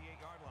the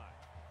 28-yard line.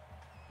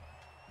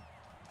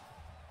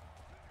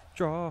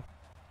 Draw.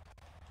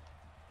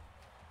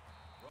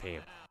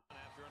 Damn.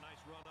 After a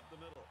nice run up the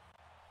middle.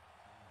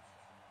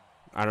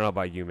 I don't know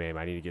about you, man.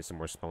 I need to get some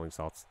more smelling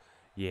salts.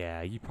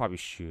 Yeah, you probably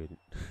should.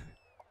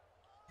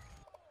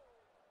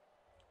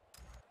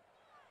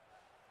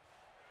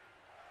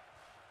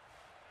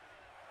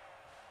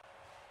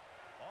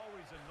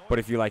 But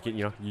if you like it,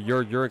 you know,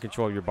 you're in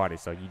control of your body,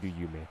 so you do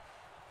you, man.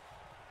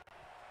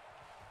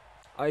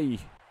 Aye. He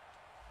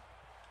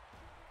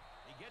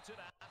gets it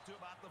out to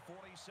about the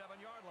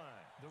 47-yard line.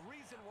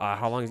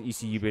 How long has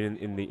ECU been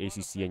in the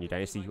ACC and your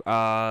dynasty?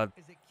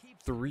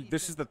 3.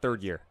 This is the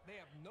 3rd year.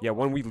 Yeah,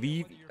 when we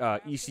leave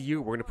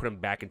ECU, we're gonna put them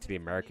back into the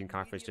American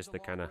Conference just to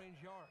kind of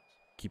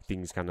keep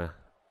things kind of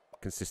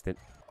consistent.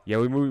 Yeah,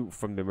 we moved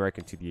from the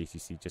American to the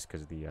ACC just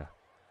because the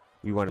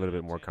we want a little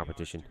bit more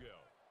competition.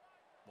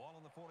 Ball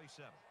on the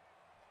 47.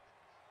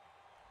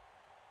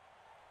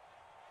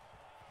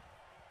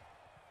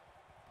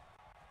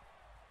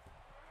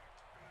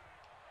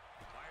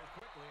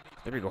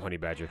 There we go, Honey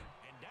Badger.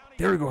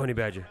 There we go, Honey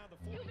Badger.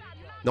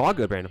 No, I'm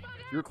good, Brandon.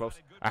 You were close.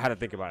 I had to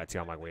think about it too.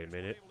 I'm like, wait a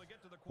minute.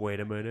 Wait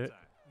a minute.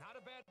 Not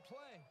a bad play.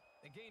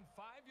 They gained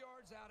 5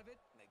 yards out of it,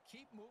 and they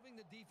keep moving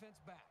the defense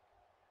back.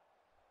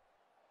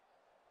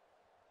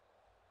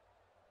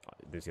 Oh,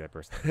 didn't see that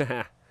burst.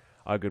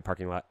 A good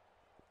parking lot.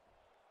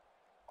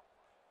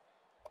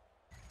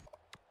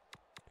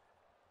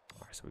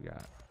 All right, so we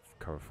got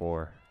cover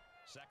 4.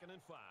 2nd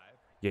and 5.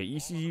 Yeah,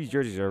 ECU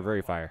jerseys are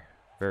very fire.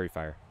 Very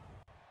fire.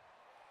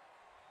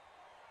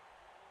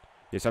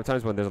 Yeah,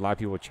 sometimes when there's a lot of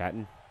people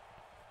chatting,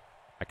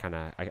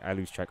 I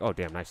lose track. Oh,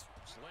 damn, nice.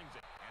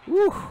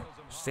 Woo!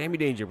 Sammy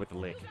Danger with the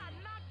lick.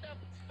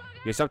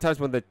 Yeah, sometimes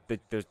when there's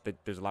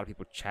a lot of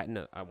people chatting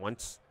at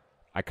once,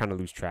 I kind of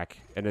lose track.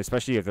 And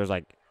especially if there's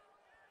like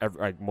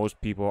most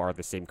people are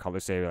the same color.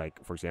 Say,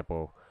 like, for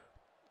example,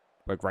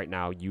 like right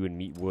now, you and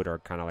Meatwood are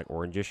kind of like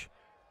orangish.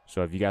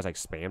 So if you guys like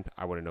spammed,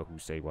 I wouldn't know who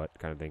say what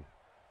kind of thing.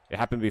 It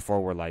happened before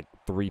where like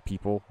 3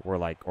 people were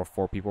like, or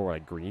 4 people were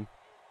like green.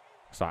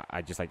 So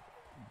I just like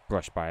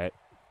brushed by it.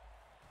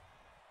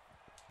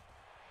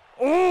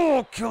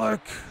 Oh,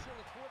 Killick!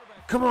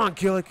 Come on,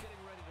 Killick!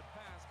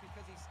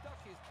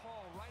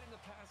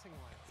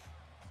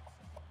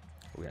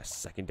 We got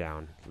 2nd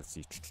down. Let's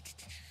see.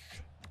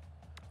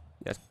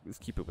 Yes, let's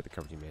keep it with the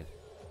cover team, man.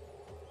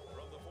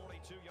 From the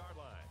 42-yard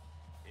line,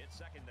 it's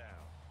 2nd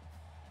down.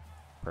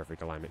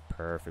 Perfect alignment.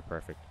 Perfect,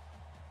 perfect.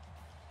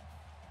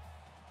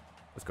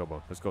 Let's go,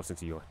 Bo. Let's go,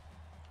 Cincy.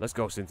 Let's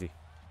go, Cincy.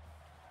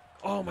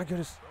 Oh, my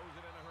goodness.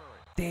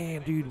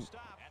 Damn, dude.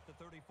 At the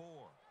 34.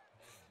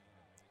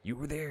 You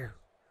were there.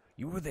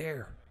 You were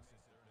there.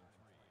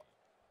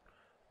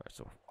 All right,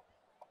 so.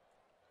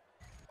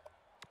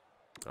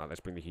 Oh, let's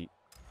bring the heat.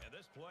 And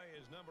this play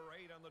is number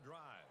 8 on the drive.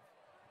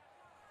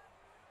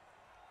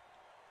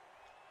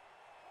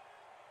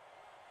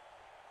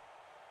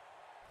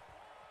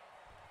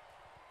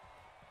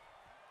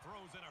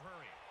 Throws in a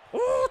hurry.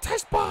 Oh,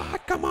 tight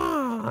spot. Come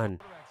on.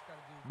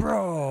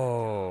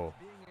 Bro.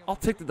 I'll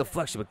take the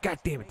deflection, but god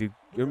damn it, dude.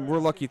 And we're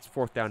lucky it's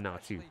 4th down now,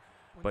 too.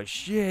 But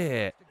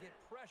shit.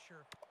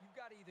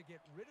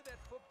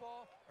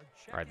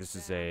 All right, this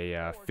is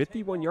a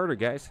 51-yarder,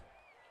 guys.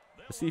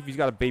 Let's see if he's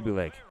got a baby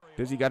leg.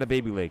 Does he got a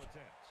baby leg?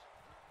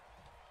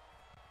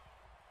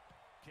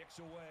 Kicks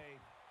away.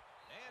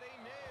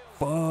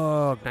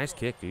 Fuck. Nice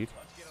kick, dude.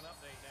 Let's get an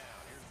update now.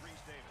 Here's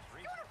Reese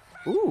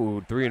Davis.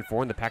 Ooh, 3 and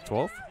 4 in the Pac-12.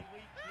 In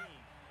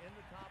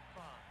the top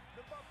 5.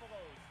 The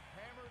Buffaloes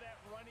hammer that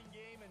running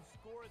game and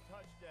score a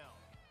touchdown.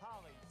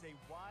 Holly's a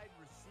wide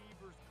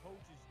receivers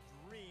coach's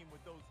dream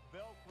with those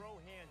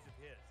Velcro hands of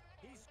his.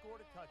 He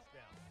scored a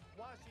touchdown.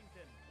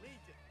 Washington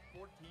leads it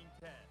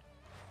 14-10.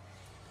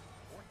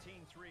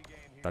 14-3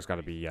 game here. That's got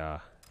to be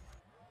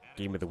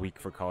game of the week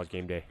for College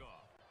Game Day.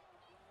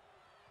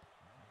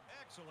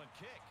 Excellent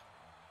kick.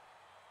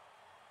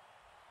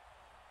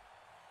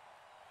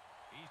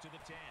 He's to the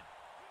 10.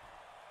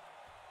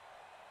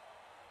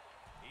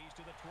 He's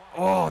to the 20.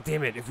 Oh,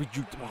 damn it. If we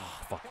juked.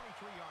 Oh, fuck.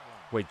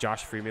 Wait,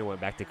 Josh Freeman went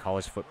back to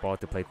college football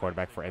to play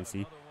quarterback for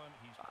NC.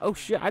 Oh,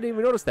 shit. I didn't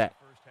even notice that.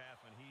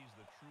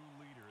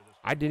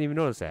 I didn't even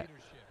notice that.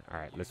 All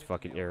right, let's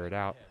fucking air it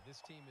out.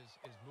 This team is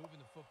moving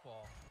the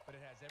football, but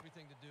it has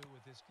everything to do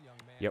with this young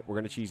man. Yep, we're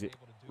going to cheese it.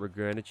 We're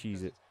going to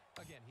cheese it.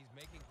 Again, he's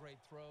making great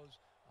throws.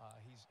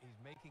 He's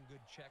making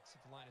good checks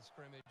at the line of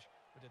scrimmage.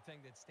 But the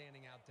thing that's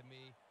standing out to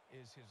me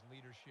is his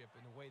leadership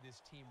and the way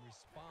this team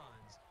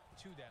responds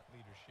to that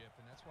leadership.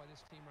 And that's why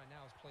this team right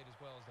now has played as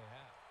well as they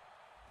have.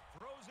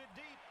 Throws it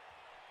deep.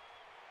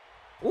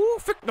 Ooh,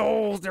 Fick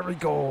Knowles. There we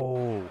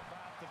go.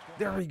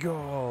 There we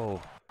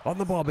go. On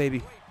the ball, baby.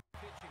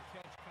 Pitch and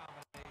catch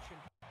combination.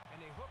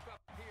 And they hook up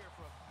here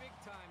for a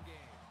big-time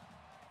game.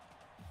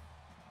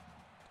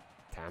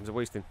 Time's a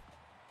wasting.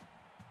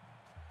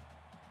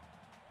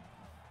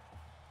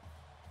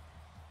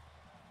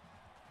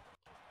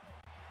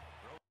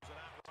 Throws it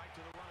out right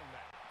to the running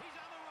back. He's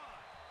on the run.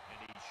 And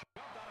he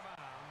shoved out of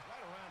bounds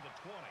right around the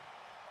 20.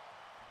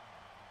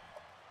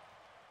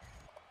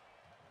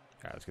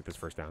 All right, let's get this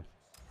first down.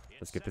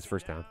 Let's get this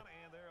first down.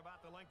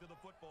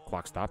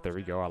 Clock stop. There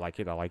we go. I like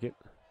it. I like it.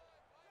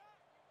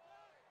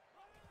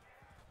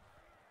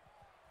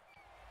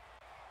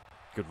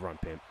 Good run,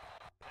 Pimp.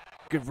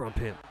 Good run,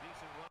 Pimp.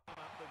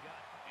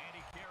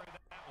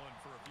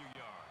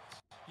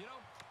 You know,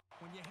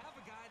 when you have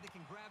a guy that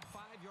can grab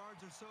 5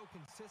 yards or so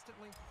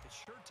consistently, it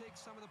sure takes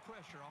some of the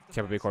pressure off the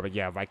Tampa Bay quarterback.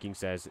 Yeah, Viking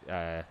says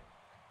it's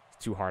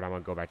too hard. I'm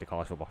going to go back to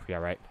college football. Yeah,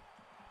 right.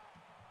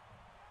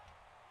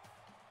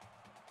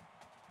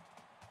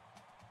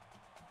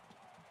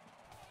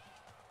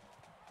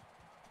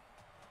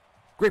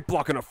 Great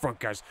blocking up front,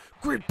 guys.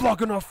 Great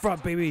blocking up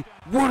front, baby.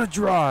 What a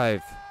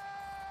drive.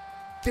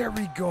 There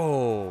we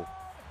go.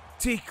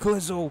 Take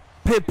Clizzle,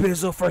 Pip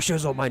Pizzle, Fresh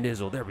Izzle, my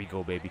nizzle. There we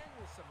go, baby.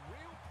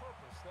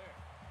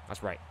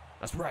 That's right.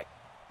 That's right.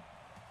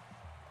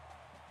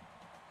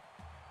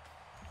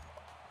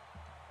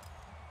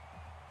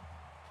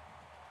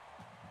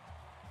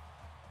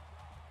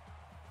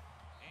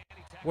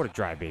 What a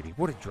drive, baby.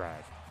 What a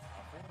drive.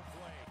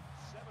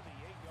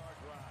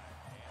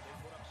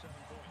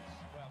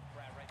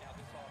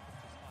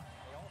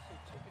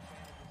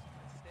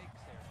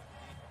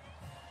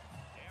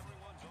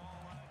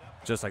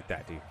 Just like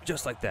that, dude.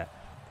 Just like that.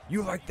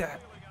 You like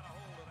that?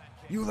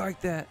 You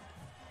like that?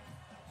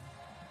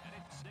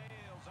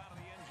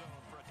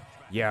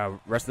 Yeah,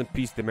 rest in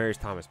peace, Demaryius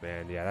Thomas,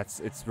 man. Yeah,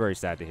 it's very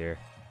sad to hear.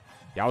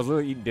 Yeah, I was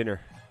literally eating dinner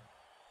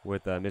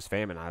with Miss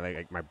Fam, and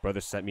like my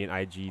brother sent me an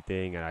IG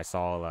thing, and I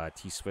saw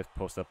T Swift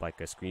post up like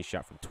a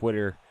screenshot from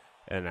Twitter,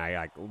 and I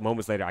like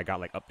moments later I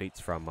got like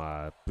updates from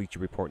Bleacher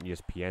Report and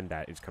ESPN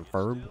that it's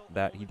confirmed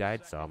that he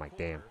died. So I'm like,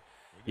 damn.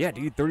 Yeah,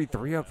 dude,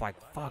 33 up, like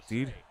fuck,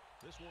 dude.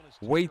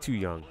 Way too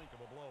young.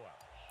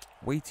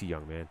 Way too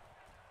young, man.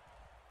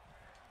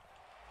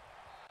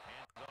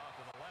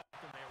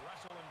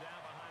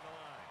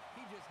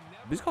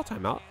 Did he call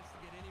timeout?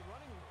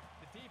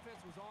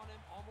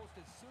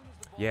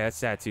 Yeah, it's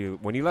sad too.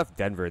 When he left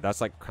Denver,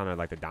 that's like kind of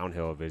like the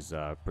downhill of his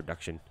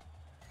production.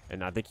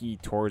 And I think he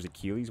tore his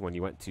Achilles when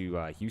he went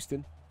to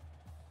Houston.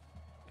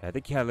 And I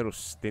think he had a little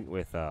stint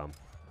with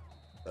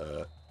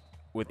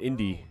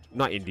Indy,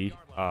 not Indy,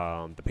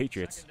 the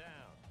Patriots.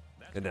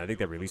 And then I think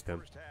they released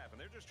him.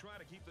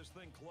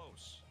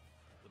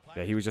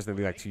 Yeah, he was just in the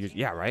league like 2 years.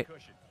 Yeah, right.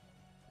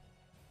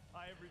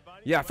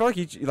 Yeah, I feel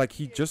like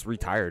he just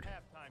retired.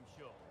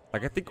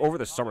 Like I think over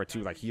the summer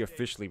too, like he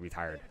officially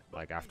retired.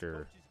 Like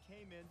after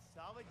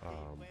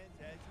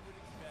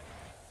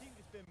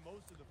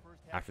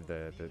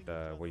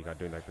the what you got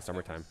doing like the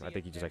summertime. I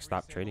think he just like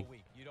stopped training.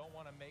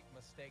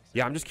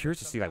 Yeah, I'm just curious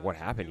to see like what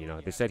happened. You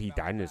know, they said he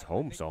died in his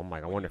home, so I'm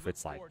like, I wonder if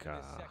it's like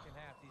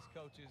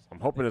I'm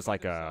hoping it's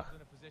like a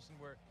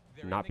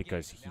not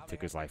because he took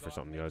his life or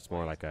something. You know, it's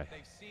more like a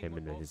him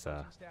and his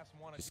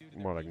just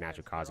more like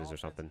natural causes or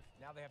something.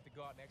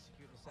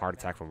 Heart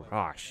attack from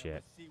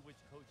shit.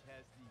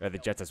 The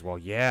Jets as well.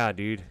 Yeah,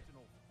 dude.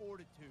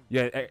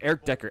 Yeah,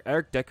 Eric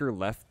Decker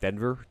left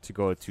Denver to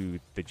go to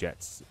the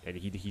Jets, and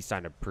he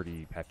signed a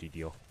pretty hefty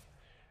deal.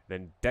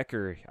 Then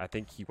Decker, I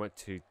think he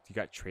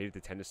got traded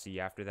to Tennessee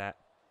after that,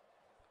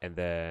 and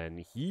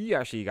then he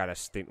actually got a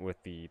stint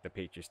with the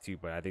Patriots too,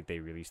 but I think they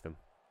released him.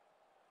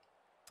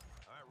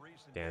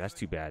 Damn, that's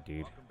too bad,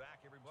 dude. Welcome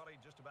back, everybody.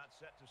 Just about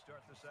set to start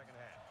the second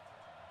half.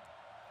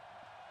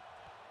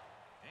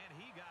 And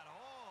he got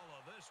all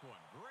of this one.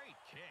 Great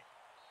kick.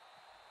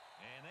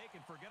 And they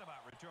can forget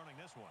about returning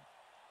this one.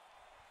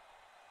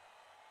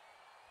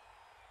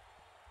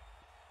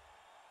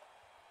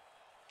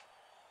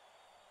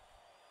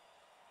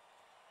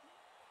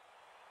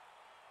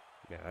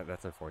 Yeah,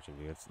 that's unfortunate,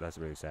 dude. That's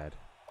really sad.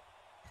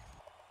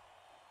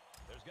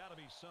 There's got to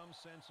be some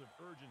sense of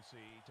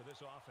urgency to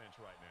this offense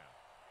right now.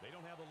 They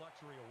don't have the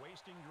luxury of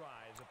wasting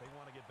drives if they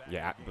want to get back.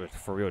 Yeah, but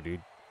for real,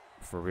 dude.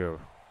 For real.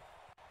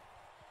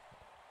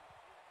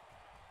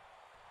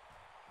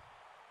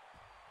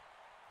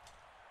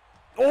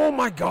 Oh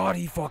my God,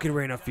 he fucking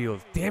ran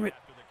upfield. Damn it.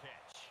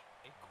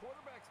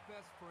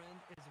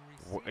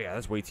 Yeah,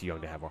 that's way too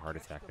young to have a heart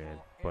attack, man.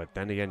 But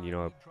then again, you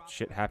know,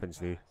 shit happens,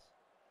 dude.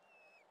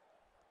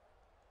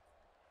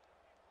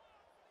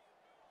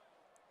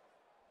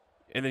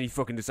 And then he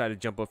fucking decided to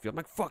jump upfield. I'm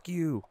like, fuck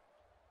you.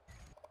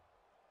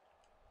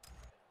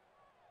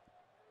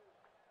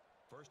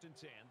 First and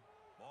 10.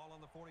 Ball on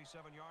the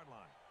 47-yard line.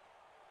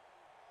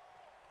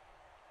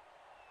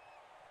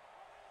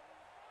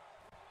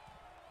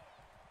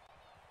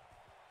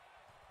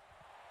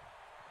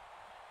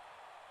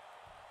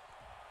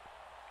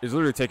 It's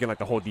literally taking like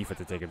the whole defense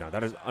to take him down.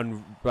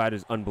 That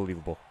is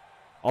unbelievable.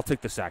 I'll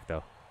take the sack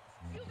though.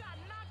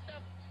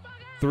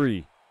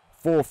 3,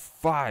 4,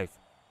 5.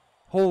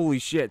 Holy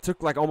shit! It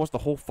took like almost the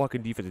whole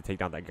fucking defense to take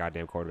down that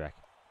goddamn quarterback.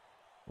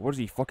 What is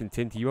he, fucking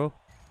Tim Tebow?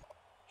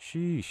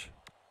 Sheesh.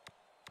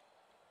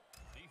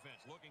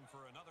 Defense looking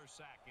for another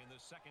sack in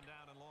this second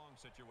down and long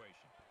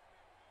situation.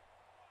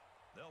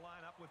 They'll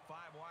line up with 5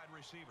 wide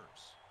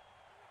receivers.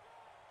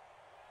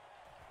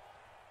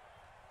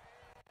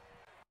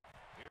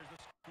 Here's the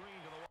screen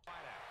to the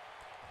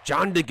wideout.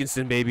 John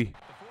Dickinson, baby.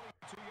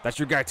 That's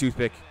your guy,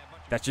 Toothpick.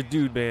 That's your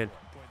dude, man.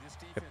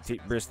 Got the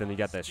tape wrist, and you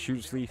got that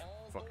shoe sleeve.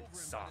 Fucking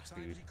sauce,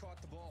 dude.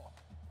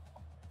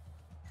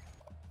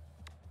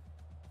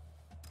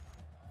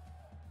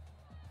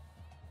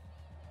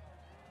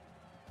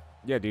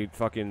 Yeah, dude.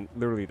 Fucking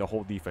literally the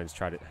whole defense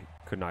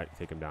could not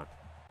take him down.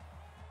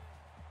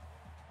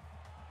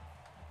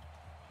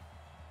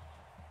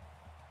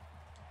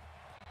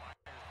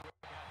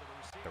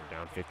 They're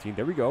down 15.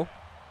 There we go.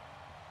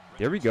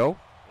 There we go.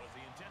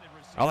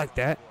 I like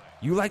that.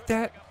 You like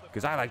that?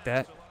 Because I like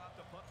that.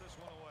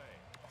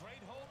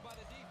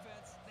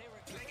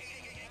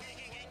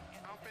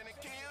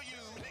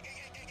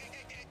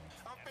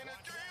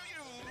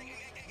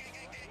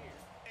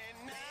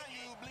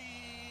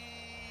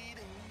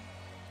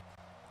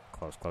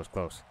 Close, close,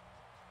 close.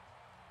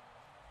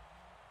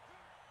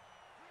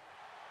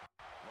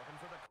 Looking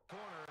for the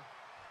corner.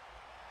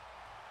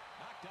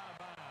 Knocked out of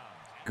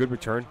bounds. Good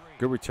return.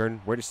 Good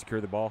return. Way to secure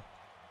the ball.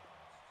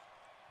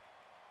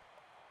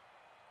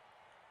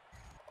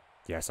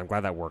 Yes, I'm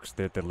glad that works.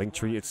 The link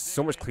tree, it's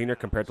so much cleaner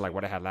compared to like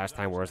what I had last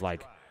time, where it's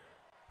like,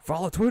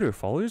 follow Twitter,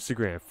 follow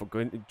Instagram,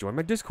 join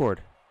my Discord.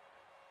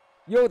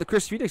 Yo, the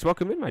Chris Phoenix,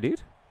 welcome in, my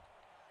dude.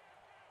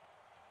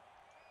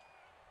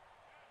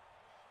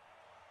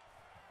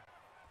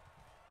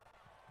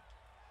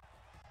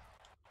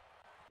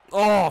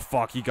 Oh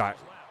fuck, he got.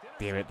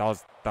 Damn it, that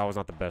was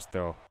not the best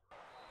throw.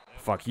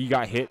 Fuck, he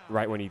got hit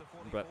right when he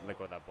let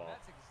go of that ball.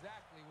 That's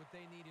exactly what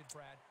they needed,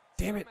 Brad.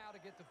 Damn it. Somehow to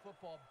get the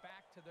football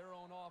back to their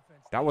own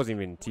offense. That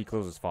wasn't even T.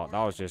 Close's fault.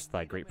 That was just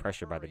like great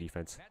pressure by the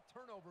defense. That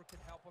turnover could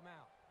help them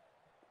out.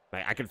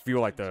 Like I could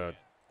feel like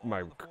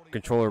my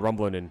controller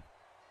rumbling in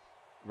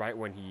right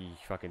when he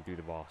fucking threw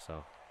the ball.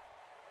 So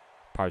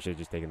probably should have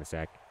just taken the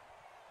sack.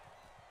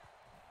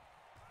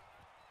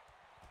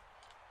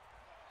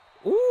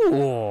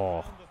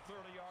 Ooh,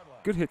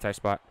 good hit, tight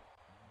spot.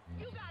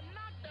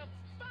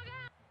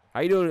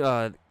 How you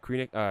doing,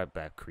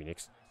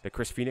 Phoenix? The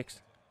Chris Phoenix.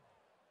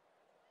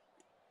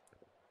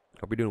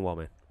 Hope you're doing well,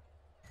 man.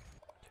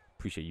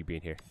 Appreciate you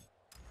being here.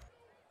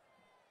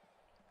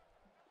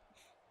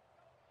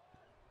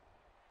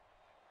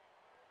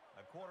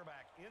 A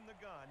quarterback in the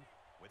gun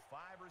with 5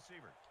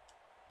 receivers.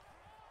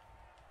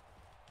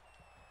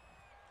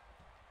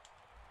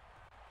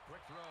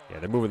 Quick throw. Yeah,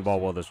 they're moving the ball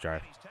well this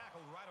drive. He's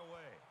tackled right away.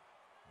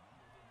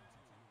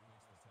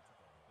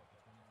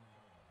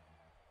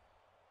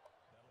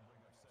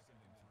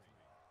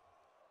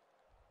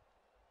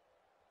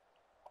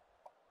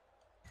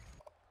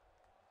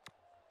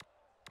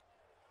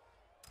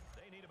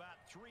 They need about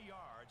 3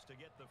 yards to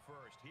get the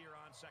first here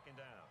on 2nd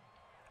down.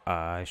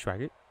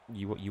 Schwaggett,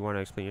 you want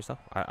to explain yourself?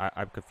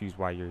 I'm confused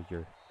why you're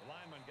The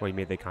lineman Well, you got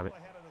made the a little comment.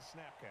 ahead of the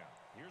snap count.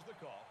 Here's the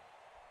call.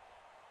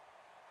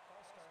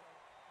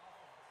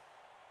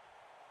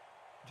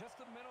 Just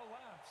a mental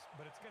lapse,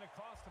 but it's going to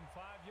cost them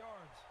 5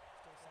 yards.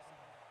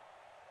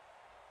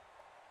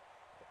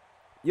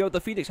 Yo,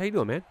 the Phoenix, how you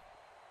doing, man?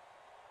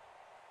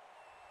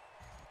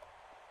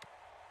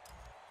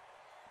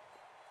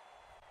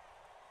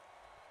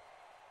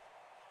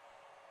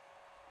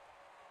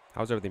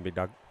 How's everything, big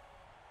dog?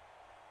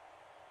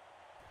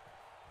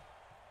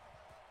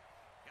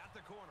 Got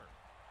the corner.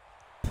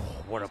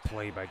 What a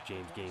play by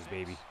James Gaines, baby.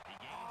 He gains a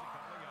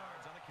couple of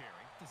yards on the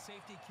carry. The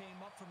safety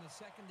came up from the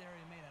secondary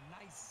and made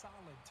a nice,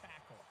 solid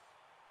tackle.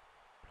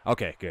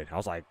 Okay, good. I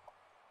was like,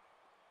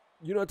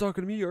 you're not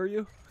talking to me, are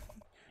you?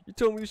 You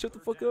told me to shut the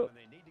fuck up. And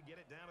they need to get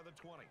it down to the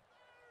 20.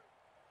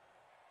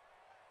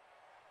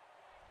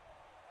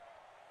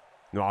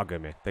 No, all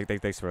good, man.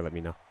 Thanks for letting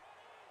me know.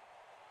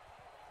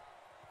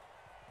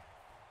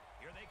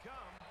 Here they come.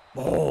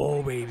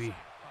 Oh, baby.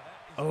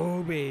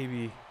 Oh,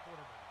 baby.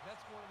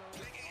 That's one of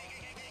those.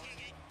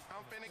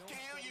 I'm finna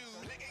kill you.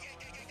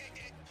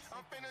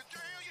 I'm finna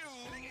drill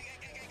you.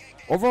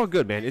 Overall,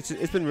 good, man. It's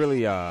been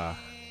really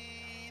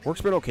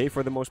work's been okay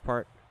for the most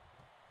part.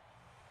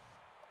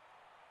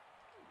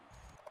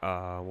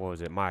 What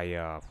was it?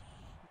 I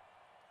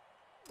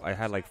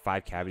had like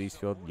 5 cavities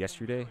filled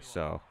yesterday,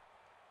 so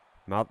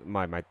my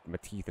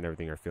teeth and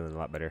everything are feeling a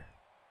lot better.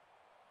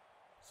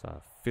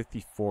 So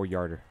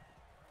 54-yarder.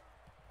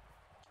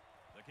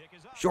 The kick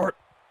is up. Short.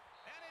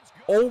 And it's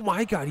good. Oh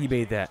my God, he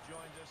made that. Joins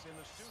us in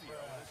the studio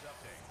with this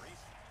update.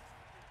 Reese.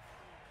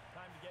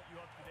 Time to get you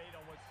up to date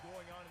on what's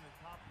going on in the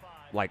top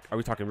 5. Like, are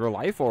we talking real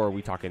life or are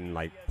we talking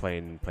like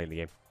playing the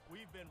game?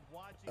 We've been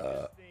watching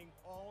this thing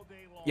all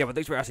day long. Yeah, but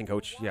thanks for asking,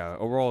 Coach. Yeah,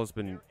 overall it's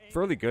been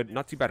fairly good.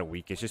 Not too bad a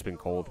week. It's just been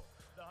cold.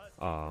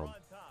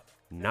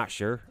 Not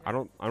sure. I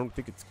don't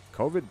think it's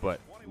COVID,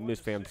 but Miss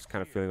Fam's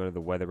kind of feeling under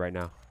the weather right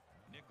now.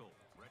 Nickel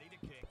ready to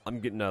kick. I'm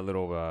getting a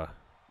little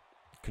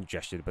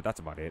congested, but that's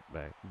about it.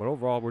 But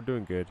overall, we're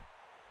doing good.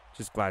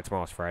 Just glad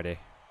tomorrow's Friday.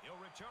 He'll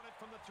return it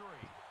from the 3.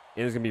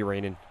 And it's gonna be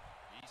raining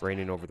He's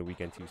raining over the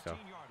weekend too. So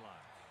 13-yard line.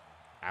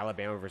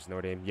 Alabama versus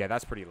Notre Dame. Yeah,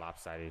 that's pretty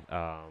lopsided.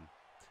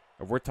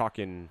 If we're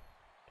talking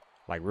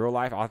like real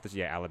life, I'll have to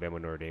say Alabama,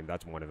 Notre Dame.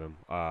 That's one of them.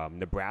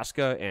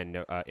 Nebraska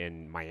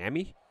and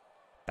Miami.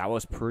 That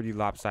was pretty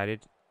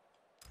lopsided.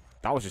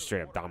 That was just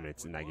straight up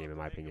dominance in that game, in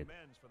my opinion.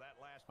 Amends for that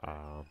last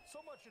So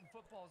much in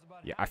football is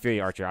about Yeah, how I feel you,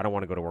 you Archer. I don't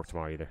want to go to work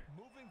tomorrow either.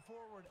 moving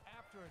forward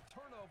after a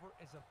turnover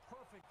is a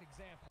perfect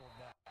example of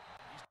that.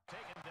 He's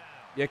taken down.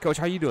 Yeah, Coach,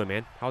 how you doing,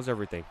 man? How's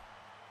everything?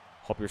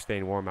 Hope you're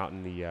staying warm out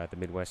in the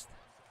Midwest.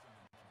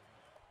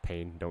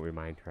 Pain, don't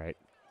remind, right?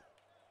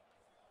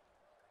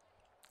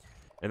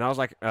 And that was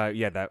like,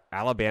 yeah, that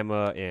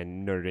Alabama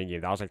and Notre Dame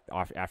game. That was like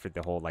after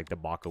the whole like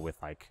debacle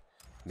with like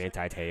Manti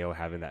Te'o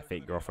having that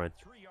fake girlfriend.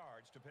 3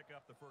 yards to pick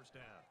up the first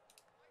down.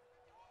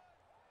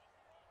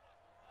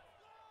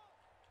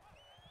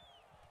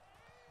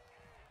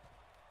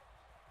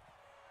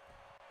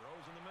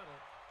 Throws in the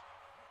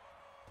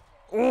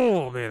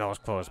middle. Oh man, that was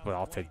close, but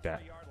I'll take that.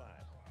 23-yard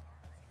line.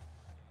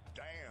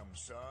 Damn,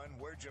 son,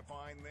 where'd you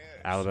find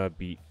this? Alabama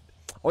beat.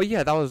 Oh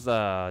yeah, that was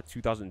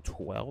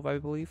 2012, I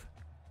believe.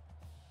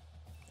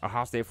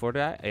 Ohio State,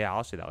 Florida. Yeah,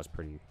 I'll say that was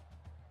pretty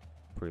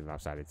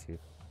lopsided too.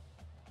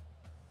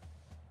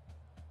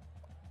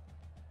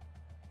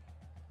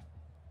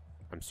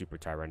 I'm super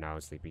tired right now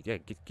and sleepy. Yeah,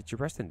 get your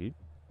rest in, dude.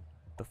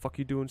 The fuck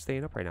you doing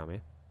staying up right now,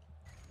 man?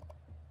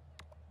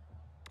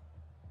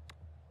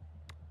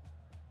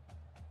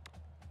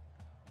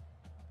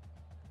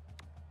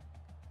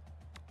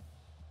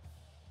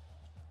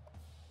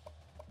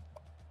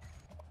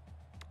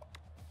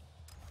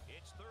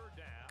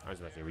 I was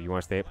about to say, you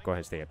want to stay up? Go ahead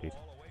and stay up, dude.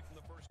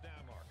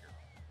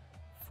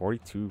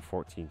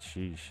 42-14,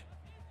 sheesh.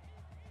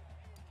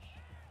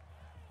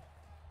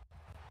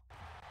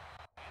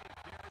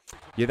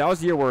 Yeah, that was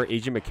the year where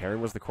AJ McCarron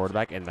was the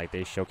quarterback, and like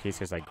they showcased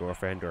his like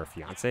girlfriend or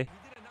fiance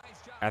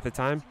at the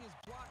time.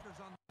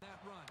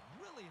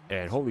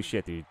 And holy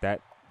shit, dude,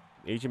 that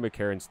AJ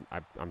McCarron's,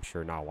 I'm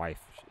sure not wife,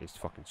 is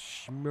fucking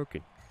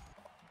smoking.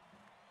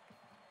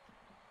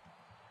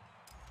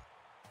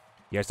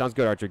 Yeah, sounds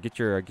good, Archer. Get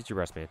your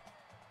rest, man.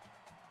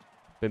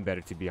 Been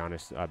better, to be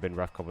honest. Been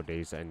rough couple of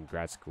days in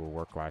grad school,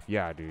 work life.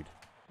 Yeah, dude.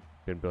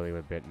 Been building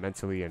a bit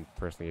mentally and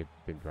personally.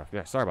 Been rough.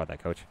 Yeah, sorry about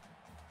that, coach.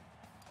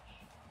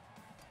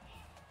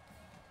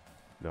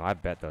 No, I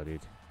bet though,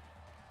 dude.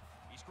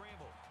 He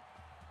scrambled.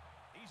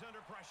 He's under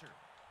pressure.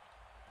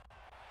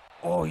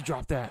 Oh, he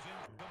dropped that.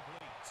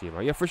 See you,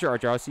 man. Yeah, for sure,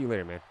 Archer. I'll see you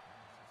later, man.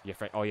 Yeah,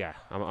 oh yeah,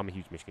 I'm a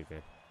huge Michigan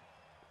fan.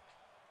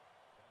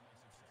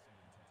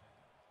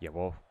 Yeah,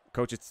 well,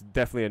 coach, it's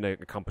definitely an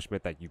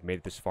accomplishment that you've made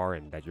it this far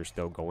and that you're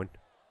still going.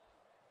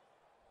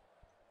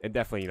 And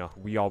definitely, you know,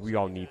 we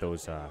all need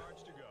those.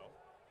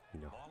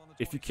 You know,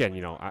 if you can,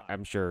 you know,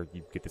 I'm sure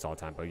you get this all the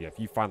time, but yeah, if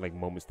you find like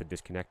moments to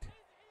disconnect,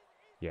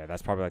 yeah,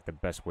 that's probably like the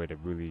best way to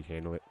really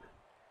handle it.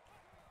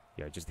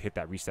 Yeah, just hit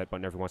that reset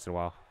button every once in a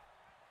while.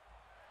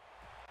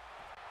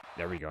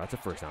 There we go. That's a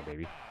first down,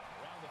 baby.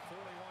 Around the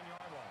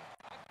 41-yard line.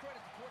 I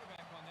credit the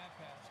quarterback on that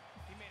pass.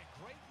 He made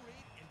a great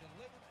read and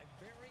delivered a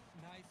very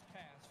nice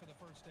pass for the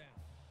first down.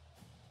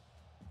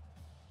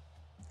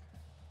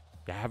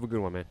 Yeah, have a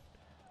good one, man.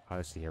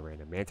 Let's see here,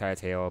 random. Manti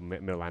Te'o,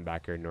 middle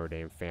linebacker, Notre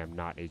Dame fam,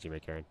 not AJ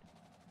McCarron.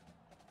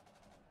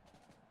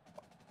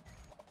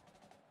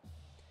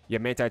 Yeah,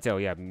 Manti Te'o,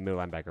 yeah, middle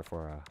linebacker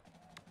for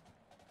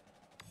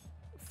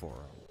From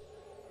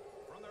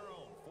their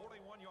own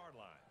 41-yard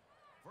line.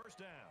 First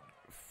down.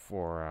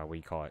 For what do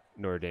you call it,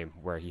 Notre Dame,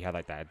 where he had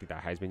like that, I think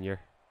that Heisman year.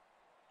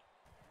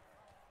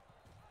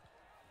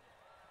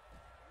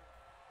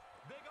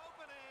 Big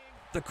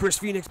opening. The Chris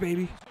Phoenix,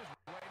 baby.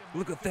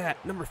 Look at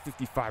that, number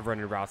 55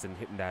 running routes and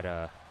hitting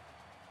that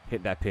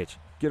pitch.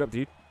 Get up,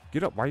 dude.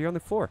 Get up. Why are you on the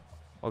floor?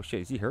 Oh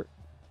shit, is he hurt?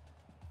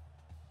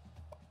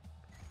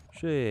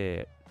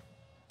 Shit.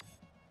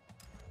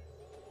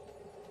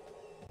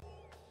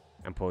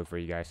 I'm pulling for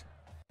you guys.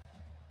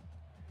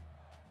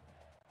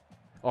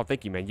 Oh,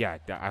 thank you, man. Yeah,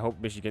 I hope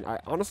Michigan.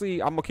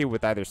 Honestly, I'm okay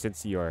with either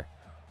Cincy or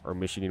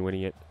Michigan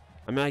winning it.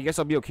 I mean, I guess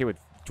I'll be okay with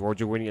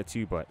Georgia winning it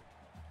too, but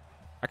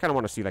I kind of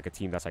want to see like a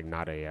team that's like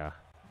not a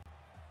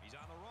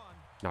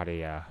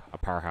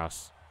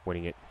powerhouse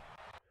winning it.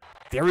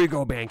 There we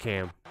go,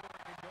 Bandcam.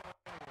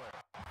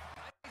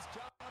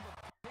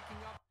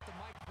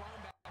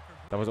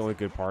 That was the only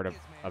good part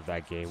of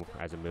that game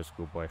as a middle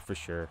school boy, for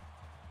sure.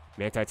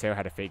 Manti Te'o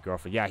had a fake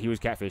girlfriend. Yeah, he was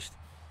catfished.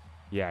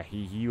 Yeah,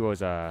 he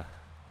was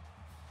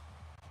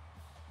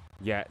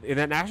yeah, in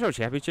that national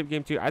championship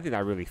game too, I think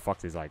that really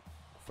fucked his that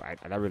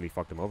really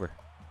fucked him over.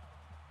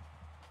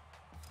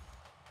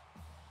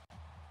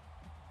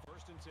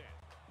 First and 10.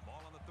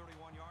 Ball on the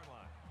 31-yard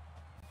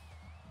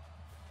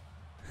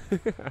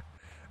line.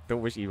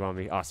 Don't wish evil on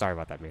me. Oh, sorry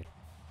about that, man.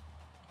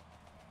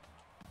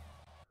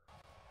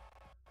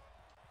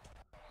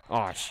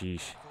 Oh,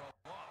 sheesh.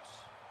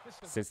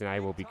 Cincinnati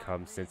will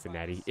become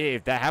Cincinnati.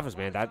 If that happens,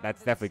 man,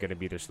 that's definitely going to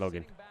be their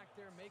slogan. Back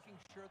there, making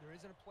sure there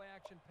isn't a play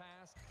action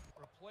pass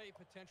or a play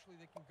potentially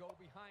that can go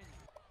behind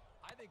you.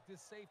 I think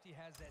this safety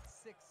has that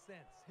sixth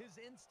sense. His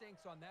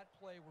instincts on that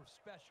play were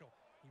special.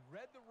 He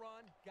read the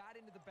run, got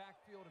into the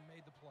backfield, and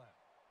made the play.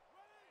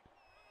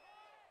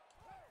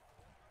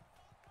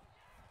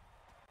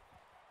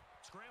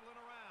 Scrambling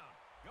around.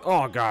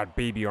 Oh, God,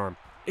 baby arm.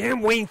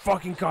 And Wayne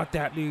fucking caught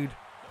that, dude.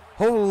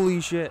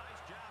 Holy shit.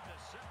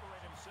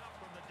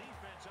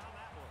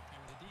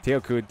 Teo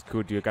could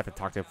do. Got to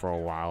talk to him for a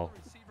while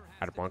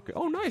at a Bronco.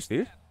 Oh, nice,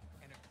 dude.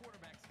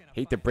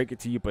 Hate to break it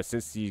to you, but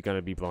since he's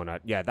gonna be blown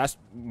out, yeah, that's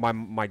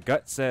my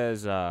gut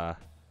says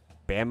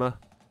Bama,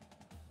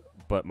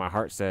 but my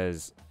heart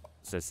says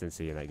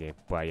Cincy in that game.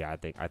 But yeah,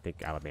 I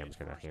think Alabama's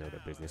gonna handle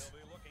their business.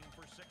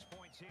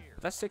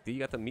 But that's sick, dude.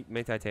 You got the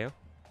Manti Te'o.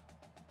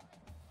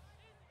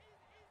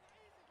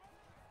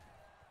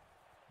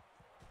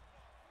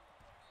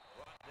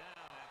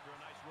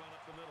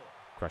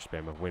 Crush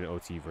Bama. Win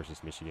OT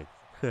versus Michigan.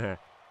 That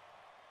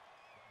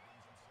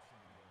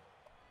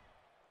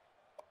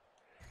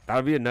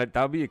would be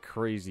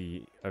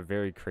a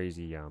very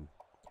crazy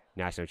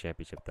national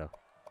championship though.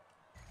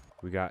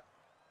 We got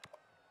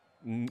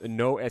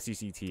no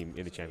SEC team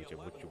in the championship,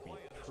 which would be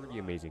pretty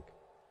amazing.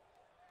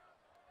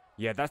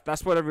 Yeah,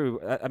 that's what I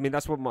mean,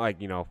 that's what my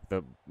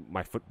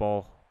my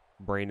football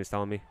brain is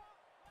telling me.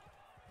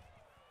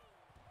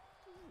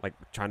 Like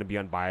trying to be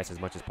unbiased as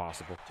much as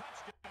possible.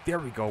 There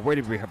we go. Where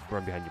did we have to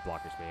run behind your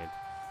blockers, man?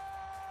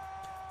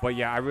 But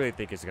yeah, I really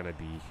think it's gonna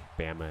be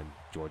Bama and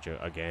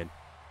Georgia again.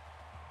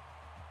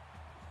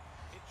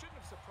 It shouldn't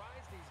have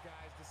surprised these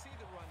guys to see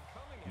the run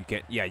coming. You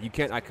can't. Yeah, you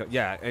can't.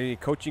 Yeah, I mean,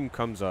 coaching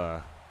comes.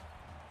 I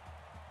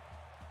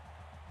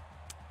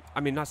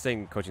mean, not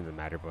saying coaching doesn't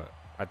matter, but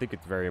I think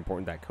it's very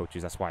important that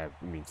coaches. That's why I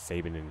mean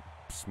Saban and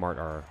Smart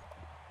are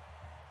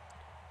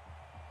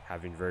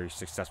having very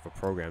successful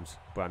programs.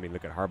 But I mean,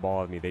 look at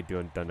Harbaugh. I mean, they've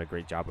done a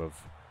great job of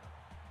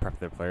prepping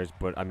their players.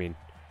 But I mean,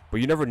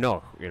 you never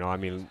know. You know, I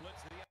mean,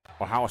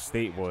 Ohio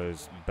State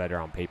was better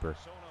on paper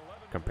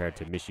compared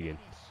to Michigan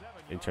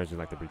in terms of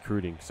like the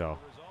recruiting. So.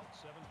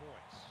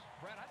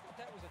 Brad, I thought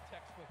that was a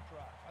textbook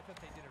drive. I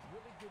thought they did a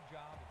really good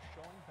job of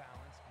showing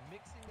balance,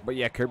 mixing. But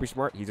yeah, Kirby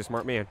Smart, he's a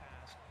smart man.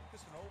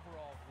 Just an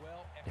overall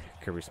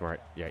well-executed Kirby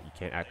Smart, yeah, you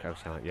can't out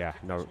coach talent. Yeah,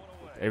 no,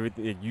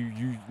 everything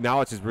you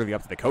now it's just really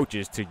up to the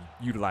coaches to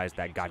utilize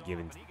that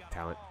God-given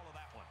talent.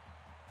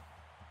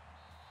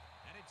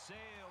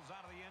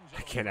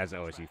 I can't as an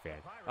OSU fan.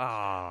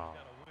 Oh.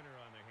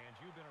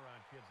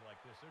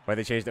 But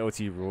they changed the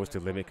OT rules to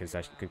limit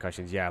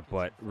concussions. Yeah,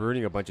 but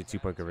running a bunch of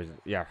 2-point conversions.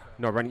 Yeah,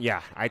 no, running.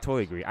 Yeah, I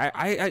totally agree.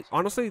 I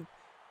honestly,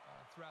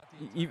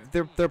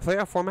 their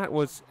playoff format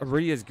was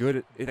already as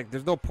good. Like,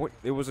 there's no point.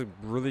 It was a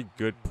really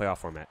good playoff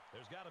format.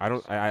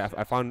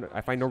 I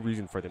find no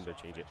reason for them to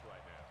change it.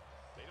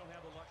 They don't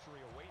have the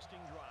luxury of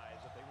wasting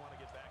drives if they want to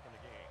get back in the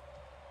game.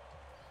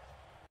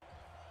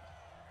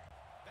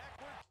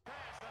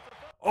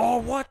 Oh,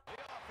 what?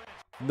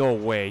 No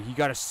way. He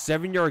got a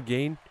 7-yard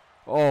gain.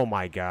 Oh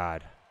my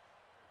God.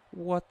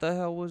 What the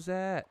hell was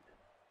that?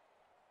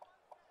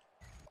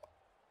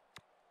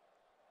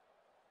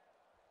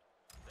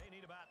 They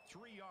need about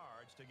 3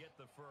 yards to get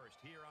the first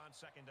here on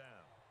second down.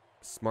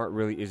 Smart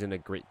really isn't a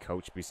great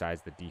coach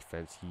besides the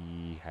defense.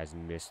 He has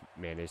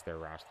mismanaged their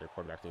roster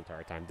quarterback the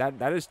entire time.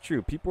 That is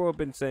true. People have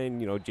been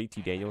saying,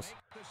 JT Daniels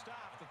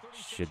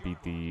should be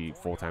the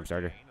full-time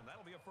starter.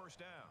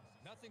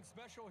 Nothing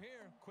special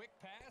here. Quick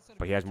pass.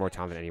 But he has more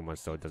talent than anyone,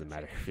 so it doesn't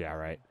matter. Yeah,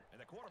 right. And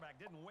the quarterback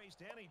didn't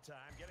waste any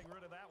time getting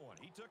rid of that one.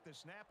 He took the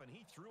snap and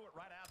he threw it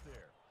right out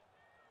there.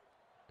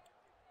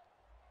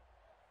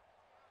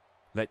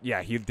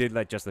 Yeah, he did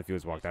let Justin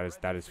Fields walk.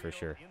 That is for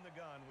sure.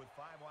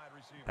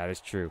 That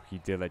is true. He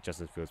did let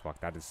Justin Fields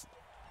walk. That is.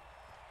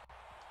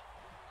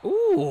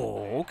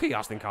 Ooh, okay,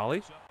 Austin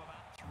Collie.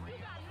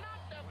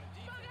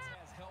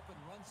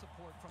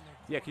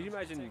 Yeah, can you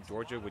imagine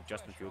Georgia with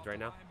Justin Fields right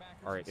now,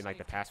 or in like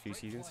the past few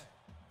seasons?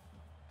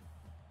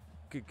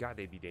 Good God,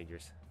 they'd be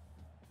dangerous.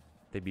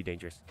 They'd be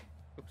dangerous.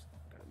 Oops,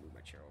 gotta move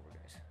my chair over,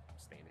 guys.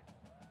 Stay in it.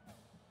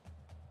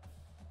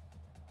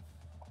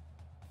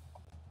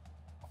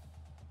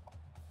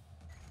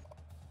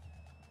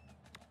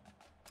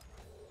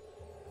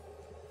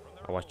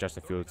 I watched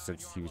Justin Fields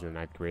since he was in the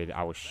 9th grade.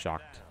 I was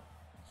shocked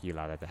he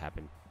allowed that to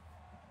happen.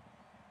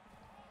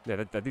 Yeah,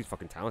 that dude's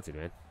fucking talented,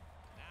 man.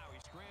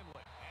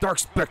 Dark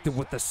Spectre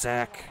with the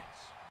sack.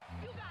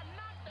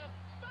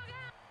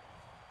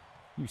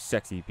 You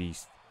sexy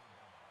beast.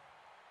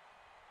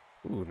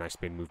 Ooh, nice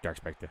spin move, Dark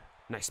Spectre.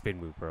 Nice spin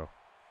move, bro.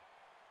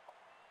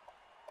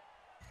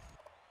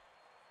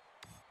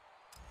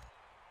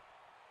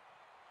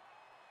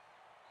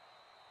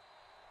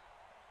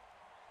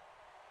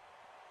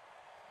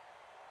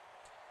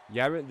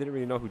 Yeah, I didn't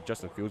really know who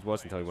Justin Fields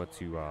was until he went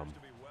to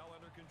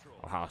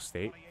Ohio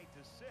State.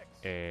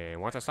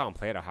 And once I saw him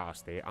play at Ohio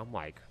State, I'm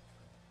like,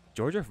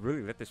 Georgia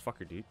really let this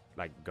fucker dude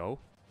like go?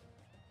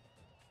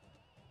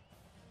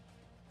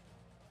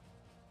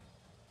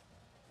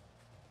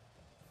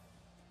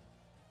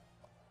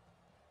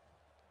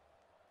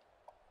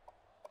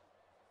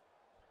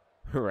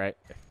 Right.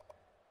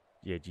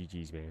 Yeah,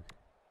 GG's, man.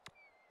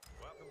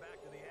 Welcome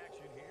back to the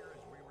action here as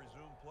we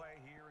resume play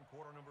here in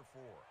quarter number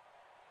 4.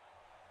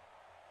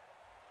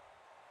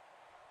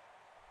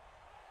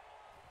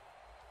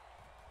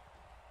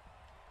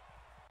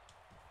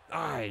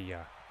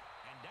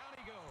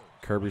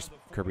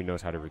 Kirby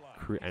knows how to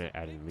recruit at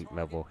an elite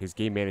level. His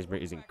game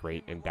management isn't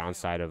great, and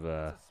downside of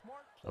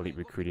elite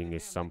recruiting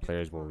is some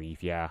players will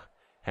leave. Yeah,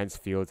 hence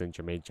Fields and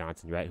Jermaine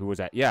Johnson, right? Who was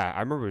at? Yeah, I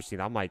remember seeing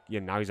that. I'm like, yeah,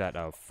 now he's at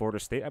Florida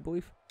State, I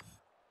believe.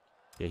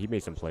 Yeah, he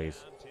made some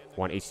plays.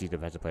 Won ACC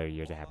Defensive Player of the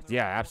Year. That happens.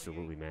 Yeah,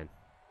 absolutely, man.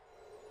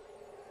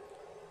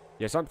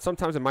 Yeah,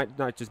 sometimes it might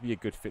not just be a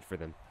good fit for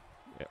them,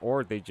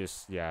 or they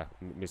just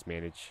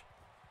mismanage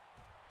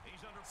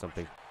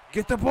something.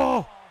 Get the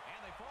ball.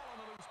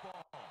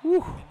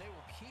 Woo.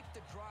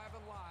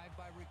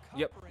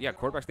 Yep. Yeah,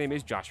 quarterback's name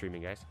is Josh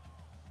Freeman, guys.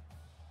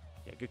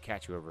 Yeah, good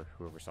catch, whoever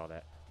saw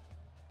that.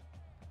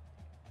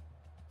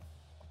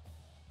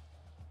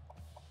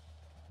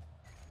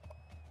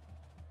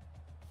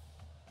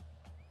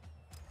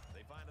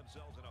 They find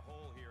themselves in a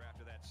hole here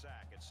after that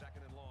sack. It's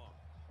 2nd and long.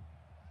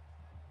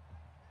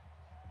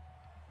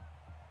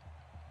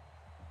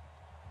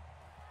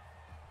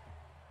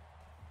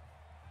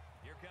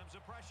 Here comes the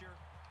pressure.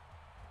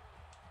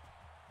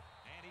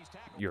 he's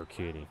tackled You're around the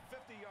kidding.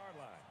 50-yard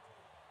line.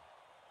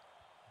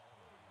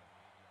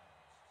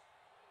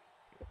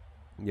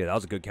 Yeah, that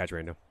was a good catch,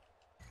 Randall.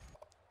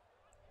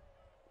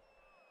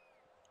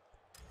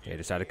 Yeah,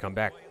 decided to come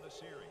back. Play of the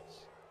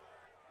series.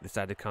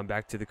 Decided to come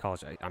back to the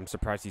college. I'm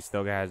surprised he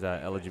still has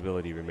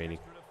eligibility remaining.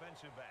 Extra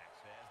defensive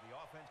backs as the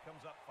offense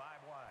comes up 5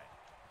 wide.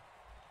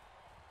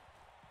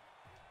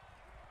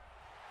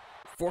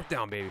 4th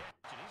down, baby. And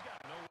he's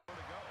got nowhere to go.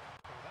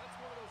 That's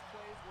one of those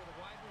plays where the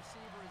wide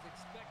receiver is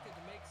expected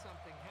to make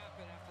something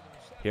happen after the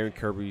reception. Hearing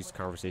Kirby's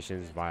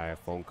conversations via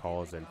phone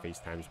calls and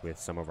FaceTimes with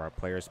some of our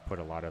players put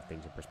a lot of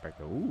things in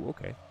perspective. Ooh,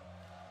 okay.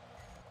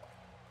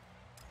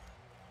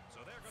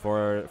 So they're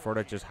gonna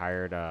Florida just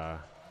hired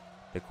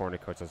the corner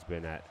coach that's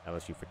been at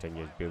LSU for 10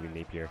 years, Billy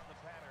Napier.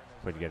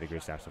 Put together a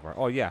great staff so far.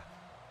 Oh yeah,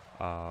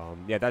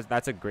 yeah,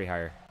 that's a great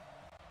hire.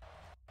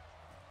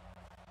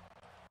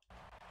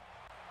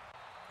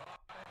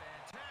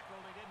 and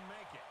tackled, he didn't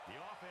make it. The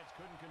offense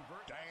couldn't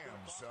convert.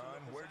 Damn,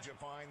 son, where'd you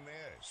find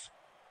this?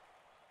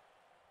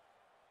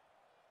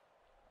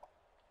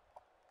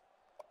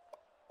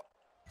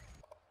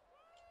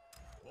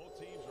 Both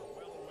teams are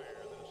well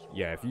aware that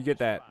Yeah, if you get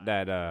that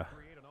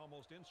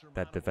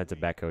defensive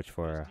back coach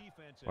for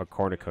or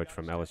corner coach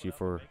from LSU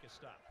for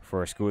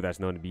a school that's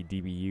known to be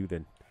DBU,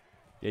 then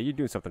yeah, you're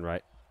doing something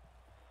right.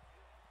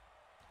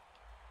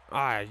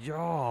 Ah,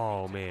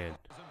 yo, man.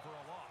 for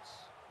a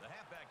loss. The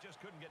halfback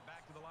just couldn't get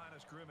back to the line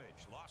of scrimmage.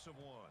 Loss of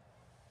 1.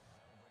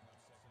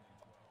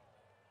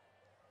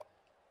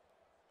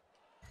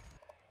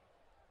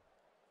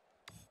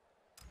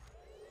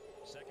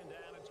 Second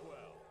down and 12.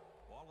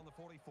 Ball on the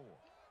 44.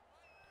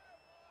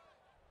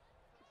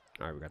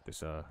 All right, we got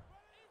this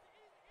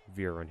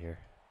veer run here.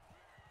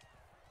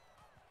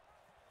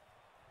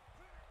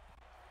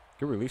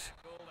 Good release.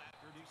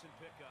 After a decent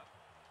pickup.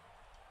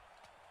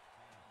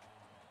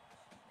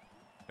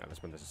 Yeah,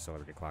 this one doesn't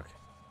accelerate the clock.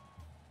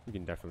 We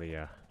can definitely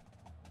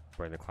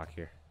burn the clock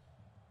here.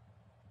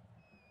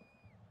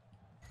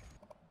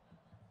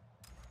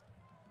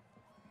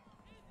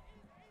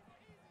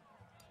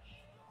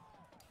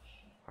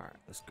 All right,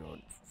 let's go.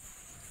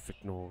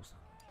 Ficknolls.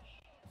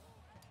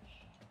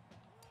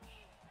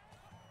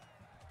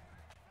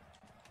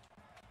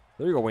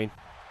 There you go, Wayne.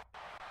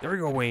 There we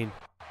go, Wayne.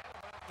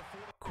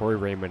 Corey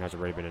Raymond has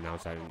already been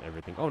announced and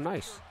everything. Oh,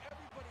 nice.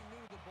 Everybody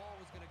knew the ball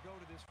was going to go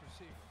to this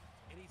receiver,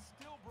 and he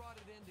still brought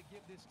it in to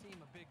give this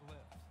team a big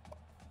lift.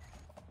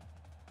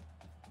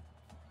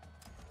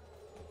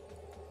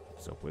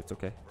 So it's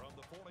okay. From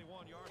the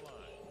 41-yard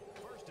line.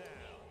 First down.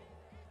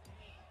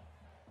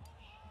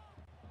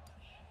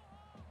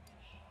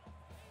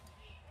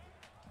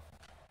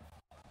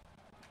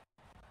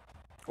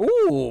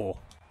 Ooh.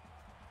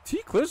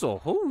 T.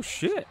 Clizzle. Oh,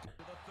 shit. To the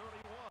 31.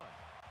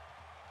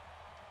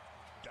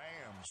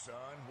 Damn, son,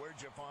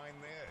 where'd you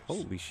find this?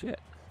 Holy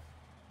shit.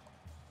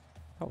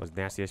 That was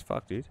nasty as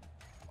fuck, dude.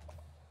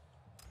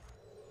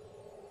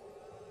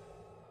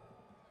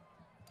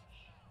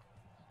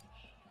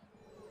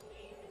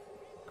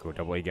 Cool.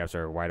 Double A gaps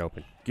are wide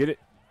open. Get it.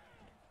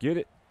 Get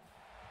it.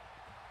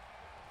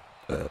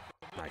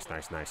 Nice,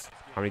 nice, nice.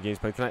 How many games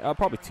played tonight?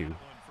 Probably 2. One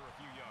for a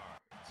few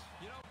yards.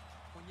 You know,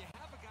 when you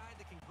have a guy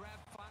that can grab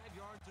 5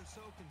 yards or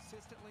so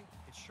consistently,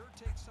 it sure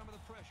takes some of the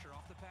pressure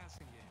off the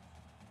passing game.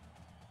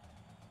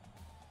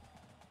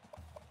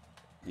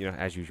 You know,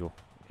 as usual.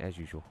 As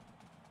usual.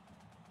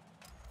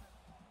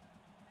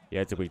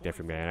 Yeah, it's a week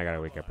different, man. I gotta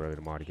wake up early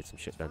tomorrow to get some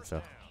shit done,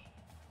 so.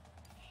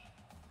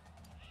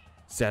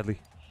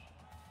 Sadly.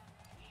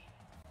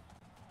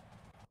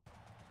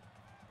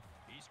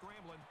 He's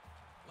scrambling.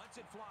 Lets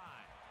it fly.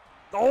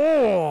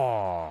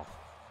 Oh!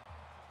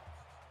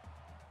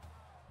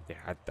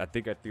 Yeah, I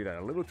think I threw that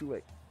a little too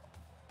late.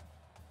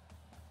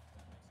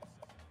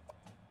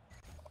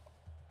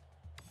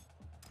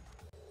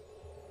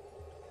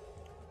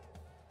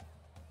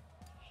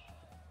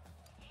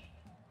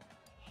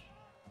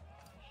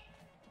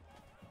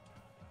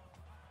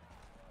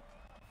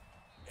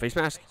 Face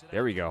mask.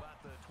 There we go.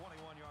 About the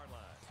 21-yard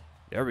line.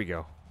 There we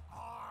go.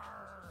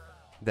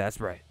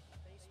 That's right.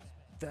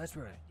 That's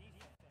right.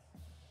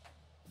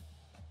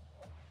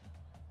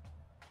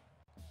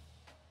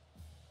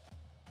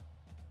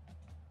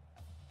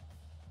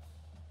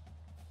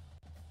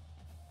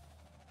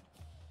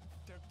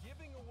 They're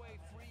giving away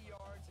free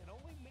yards and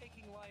only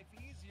making life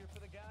easier for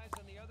the guys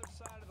on the other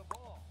side of the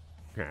ball.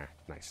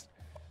 Nice.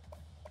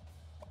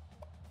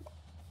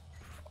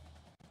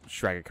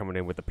 Schrager coming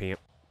in with the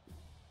pamp.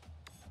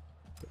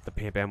 The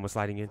pamp ammo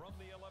sliding in. From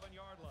the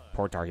 11-yard line.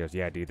 Poor Tar Heels.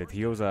 Yeah, dude. The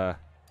Heels are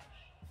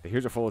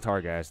full of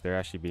Tar guys. They're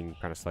actually being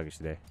kind of sluggish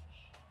today.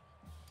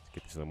 Let's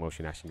get this little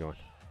motion action going.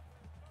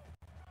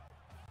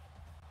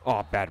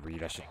 Oh, bad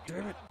read. That shit.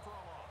 Damn it. For a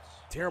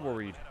loss. Terrible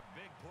read. Had a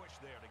big push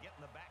there to get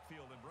in the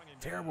backfield and bring him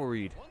Terrible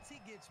read. Once he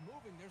gets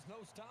moving, there's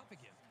no stopping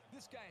him.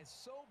 This guy is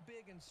so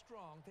big and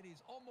strong that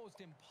he's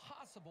almost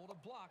impossible to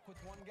block with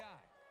one guy.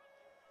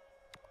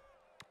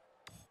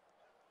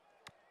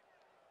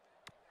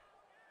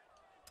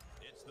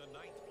 It's the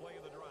 9th play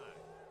of the drive.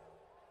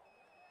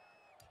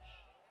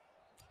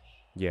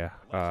 Yeah,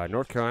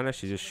 North Carolina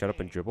should just shut up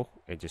and dribble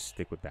and just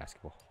stick with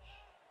basketball.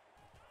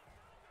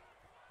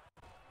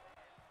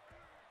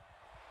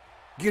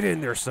 Get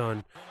in there,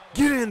 son.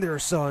 Get in there,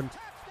 son.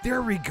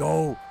 There we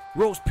go.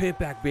 Roast pimp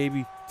back,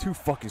 baby. Too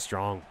fucking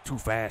strong. Too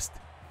fast.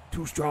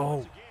 Too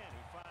strong.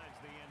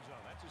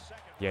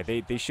 Yeah,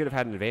 they should have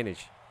had an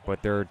advantage,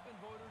 but they're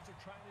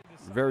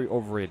very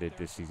overrated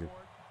this season.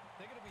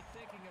 They're going to be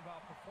thinking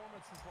about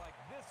performances like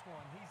this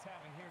one he's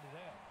having here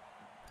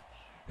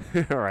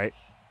today. All right.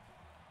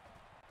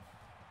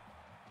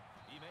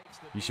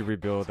 You should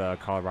rebuild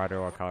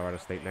Colorado or Colorado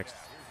State next.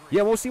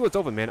 Yeah, we'll see what's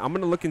open, man. I'm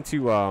going to look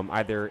into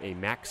either a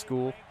MAC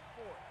school,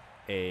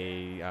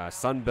 a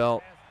Sun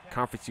Belt,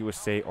 Conference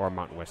USA, or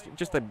Mountain West,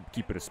 just to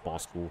keep it a small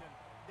school.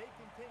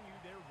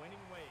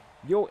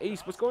 Yo,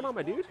 Ace, what's going on,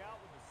 my dude?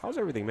 How's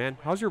everything, man?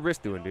 How's your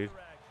wrist doing, dude?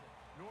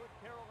 North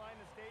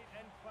Carolina State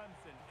and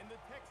Clemson in the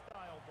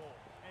Textile Bowl.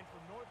 And for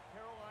North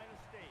Carolina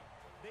State,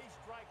 they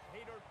strike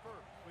pay dirt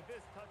first with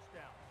this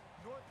touchdown.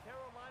 North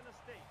Carolina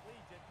State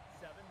leads it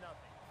 7-0.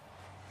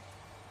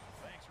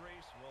 Thanks,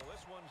 Reese. Well,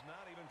 this one's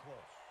not even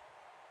close.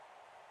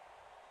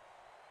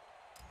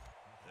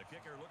 The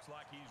kicker looks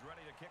like he's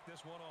ready to kick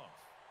this one off.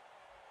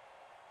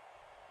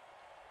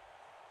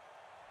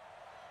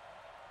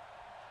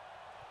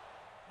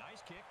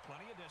 Nice kick,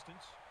 plenty of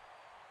distance.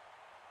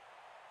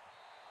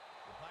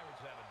 The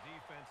Pirates have a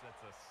defense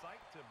that's a sight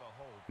to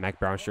behold. Mac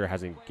Brown sure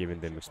hasn't given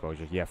them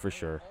exposure. Yeah, for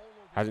sure.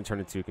 Hasn't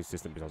turned into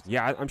consistent results.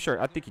 Yeah, I'm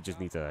sure. I think he just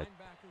needs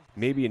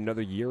maybe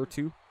another year or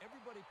two.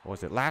 What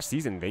was it? Last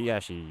season, they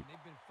actually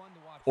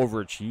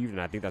overachieved,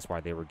 and I think that's why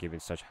they were given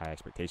such high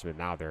expectations. But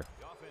now they're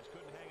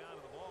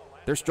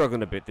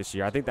struggling a bit this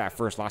year. I think that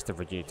first loss to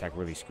Virginia Tech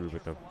really screwed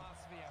with them.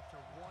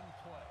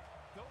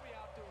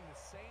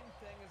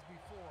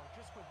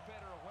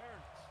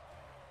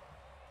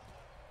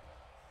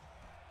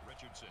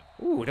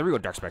 Ooh, there we go,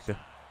 Dark Spectre.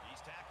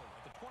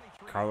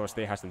 Carlos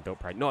State has some dope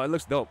pride. No, it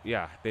looks dope.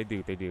 Yeah, they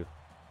do. They do.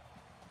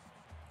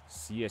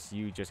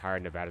 CSU just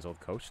hired Nevada's old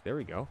coach. There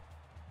we go.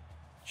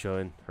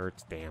 Chilling.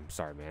 Hurts. Damn.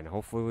 Sorry, man.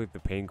 Hopefully the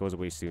pain goes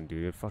away soon,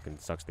 dude. It fucking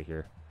sucks to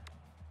hear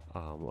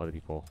other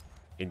people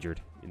injured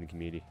in the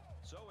community.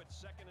 So it's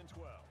 2nd and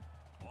 12.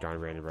 John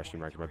Random rushing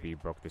record might be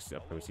broke this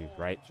upcoming season,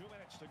 right?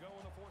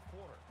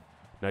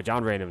 No,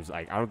 John Random's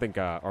like, I don't think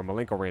or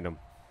Malenko Random,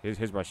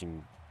 his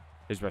rushing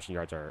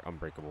yards are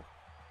unbreakable.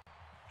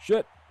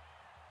 Shit.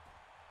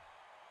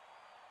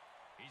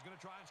 He's going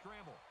to try and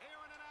scramble.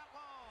 Aaron and out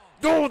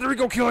long. Oh, there we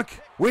go, Killick.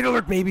 Wait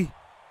alert, baby.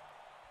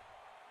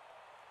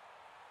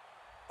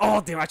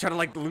 Oh, damn, I tried to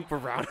like loop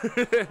around.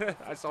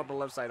 I saw the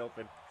left side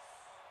open.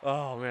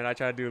 Oh, man, I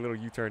tried to do a little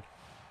U-turn.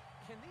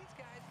 Can these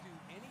guys do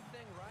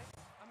anything right?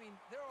 I mean,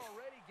 they're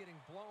already getting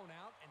blown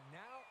out, and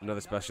now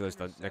another specialist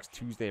on next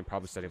Tuesday and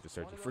probably setting up the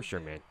surgery. For sure,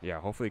 man. Yeah,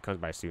 hopefully it comes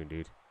by soon,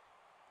 dude.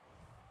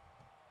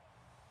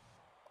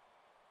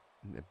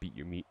 Beat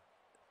your meat.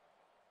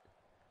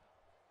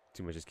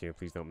 Too much just came.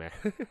 Please don't, man.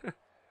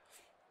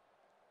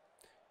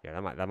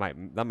 Yeah, that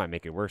might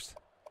make it worse.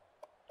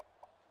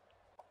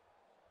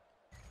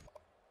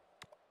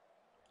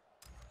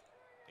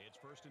 It's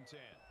 1st and 10.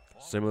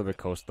 Similar to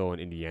Coastal and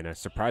Indiana.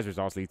 Surprise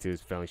results lead to his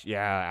failing.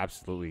 Yeah,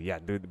 absolutely. Yeah,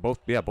 dude, both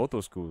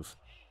those schools.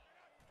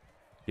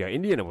 Yeah,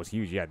 Indiana was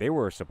huge. Yeah, they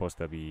were supposed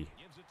to be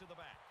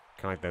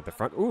kind of like the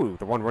front. Ooh,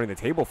 the one running the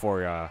table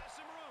for.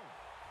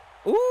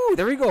 Ooh,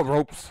 there we go,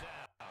 ropes.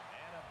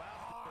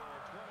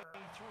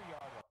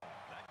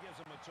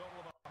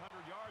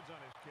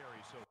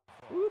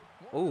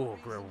 Oh,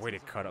 great way to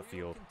cut up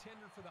field.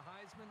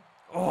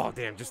 Oh,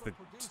 damn, just to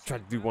try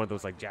to do one of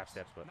those like jab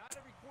steps, but.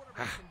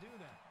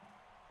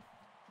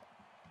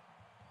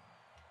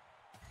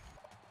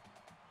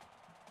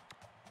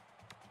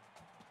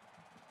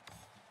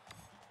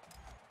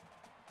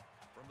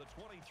 From the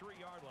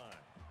 23-yard line.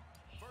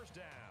 1st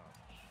down.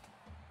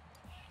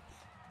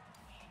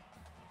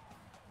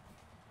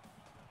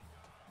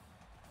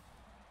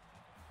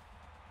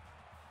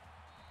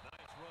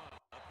 Nice run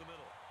up the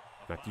middle.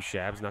 Not too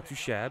shabs, not too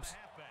shabs.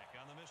 Halfback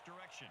on the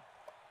misdirection.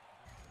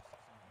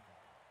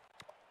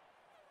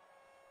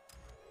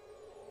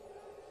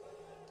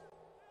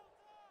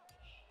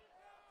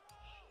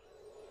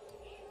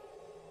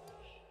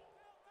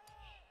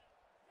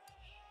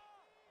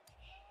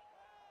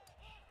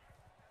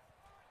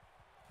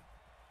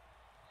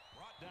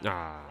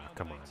 Ah,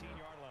 come on.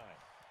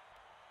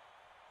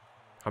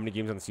 How many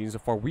games on the season so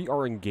far? We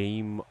are in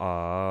game,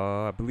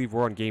 I believe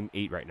we're on game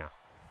 8 right now.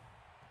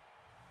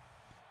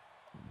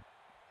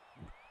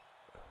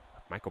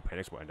 Michael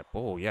Penix will end up.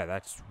 Oh, yeah,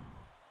 that's.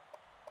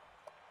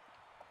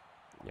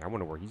 Yeah, I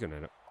wonder where he's going to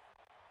end up.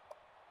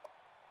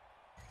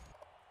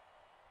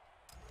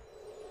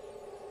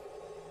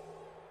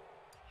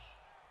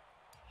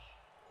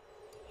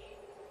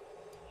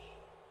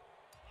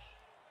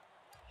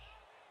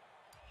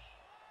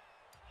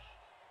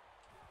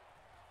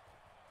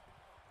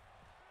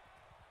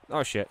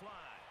 Oh, shit. Well,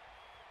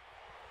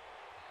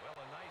 a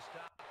nice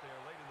stop there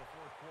late in the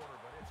 4th quarter,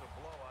 but it's a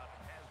blowout.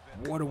 It has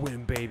been. What a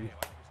win, baby.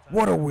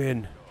 What a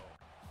win.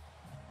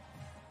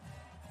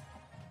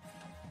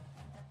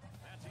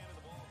 That's the end of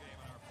the ball game,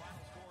 and our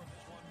final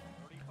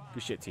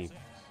Good shit, team.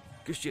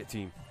 Good shit,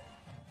 team.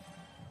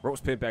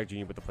 Ropes Pimpback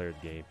Jr. with the player of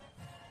the game.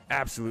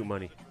 Absolute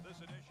money. For this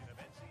edition of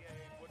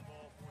NCAA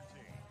Football 14,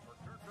 for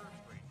Kirk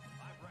Herbstreit,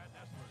 I'm Brad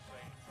Nessler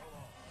saying so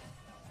long.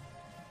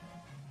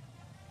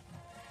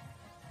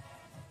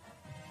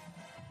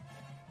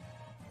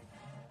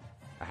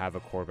 I have a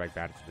quarterback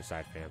battle to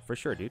decide, fam. For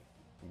sure, dude.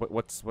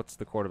 What's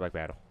the quarterback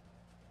battle?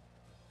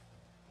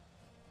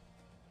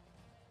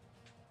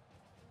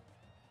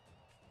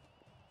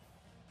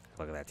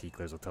 Look at that. T.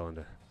 Clizzle telling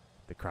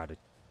the crowd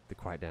to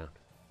quiet down.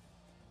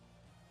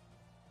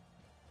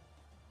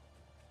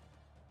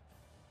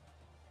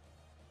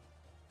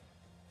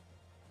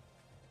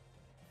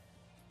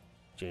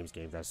 James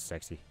Games, that's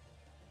sexy.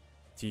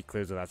 T.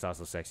 Clizzle, that's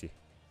also sexy.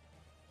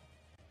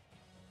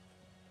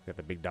 Got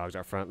the big dogs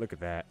out front. Look at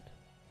that.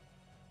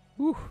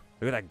 Woo!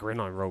 Look at that grin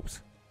on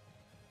ropes.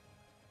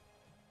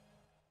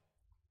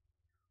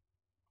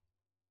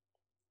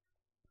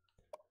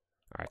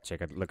 All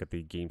right, look at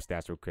the game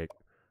stats real quick.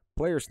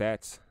 Player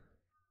stats.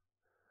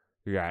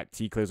 We got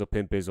T. Clizzle,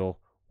 Pimp Bizzle,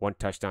 1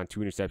 touchdown, 2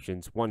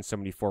 interceptions,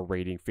 174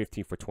 rating,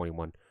 15 for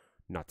 21.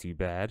 Not too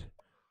bad.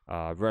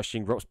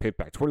 Rushing, Ropes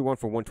Pimpback, 21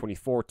 for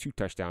 124, 2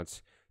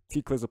 touchdowns.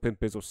 T. Clizzle, Pimp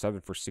Bizzle,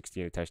 7 for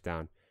 60 and a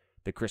touchdown.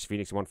 The Chris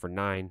Phoenix, 1 for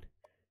 9.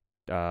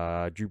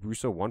 Drew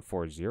Brusso, 1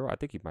 for 0. I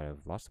think he might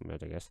have lost some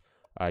edge, I guess.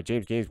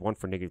 James Games, 1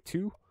 for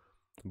 -2.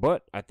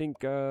 But I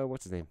think,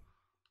 what's his name?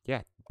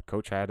 Yeah,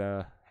 Coach had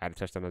a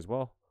touchdown as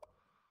well.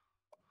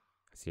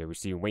 Let's see here. We're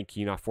seeing Wayne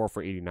Keenoff, 4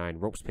 for 89.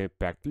 Ropes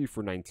Pimpback, 3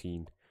 for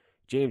 19.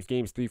 James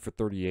Games, 3 for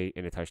 38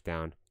 and a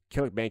touchdown.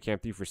 Killick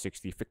Bandcamp, 3 for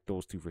 60. Fick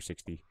Doles, 2 for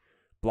 60.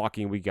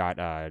 Blocking, we got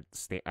Danny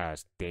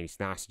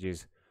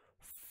Snostages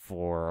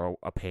for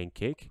a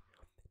pancake.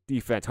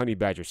 Defense, Honey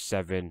Badger,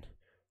 7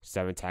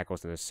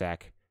 tackles and a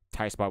sack.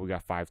 Tie spot, we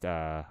got 5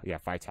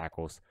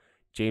 tackles.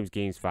 James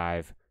Gaines,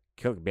 5.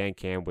 Killick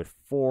Bandcam with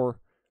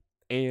 4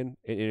 and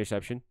an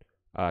interception.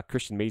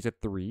 Christian Meza,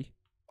 3.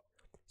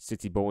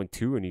 City Bowen,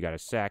 2, and you got a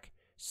sack.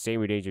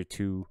 Sammy Danger,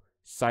 2.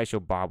 Sideshow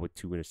Bob with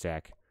 2 and a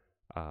sack.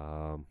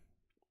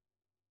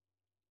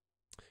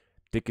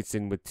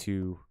 Dickinson with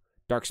 2.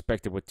 Dark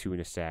Spectre with 2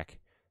 and a sack.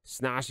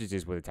 Snoshes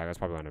is with a tackle. That's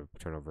probably on a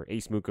turnover.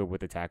 Ace Mooka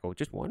with a tackle.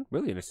 Just 1,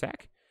 really, in a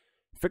sack.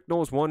 Fick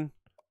Knowles, 1.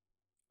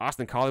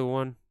 Austin Collie,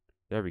 1.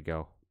 There we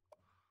go.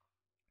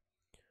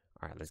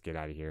 All right, let's get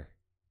out of here.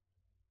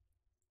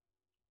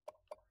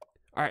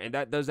 All right, and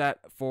that does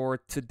that for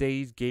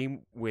today's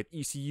game with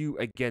ECU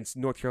against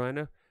North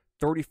Carolina,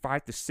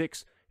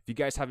 35-6. If you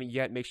guys haven't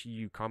yet, make sure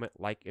you comment,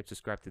 like, and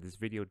subscribe to this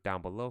video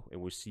down below, and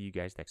we'll see you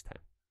guys next time.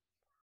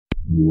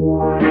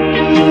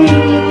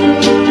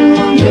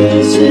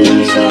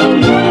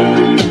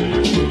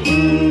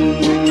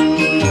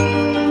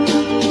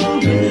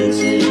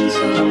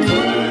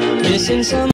 Missing someone.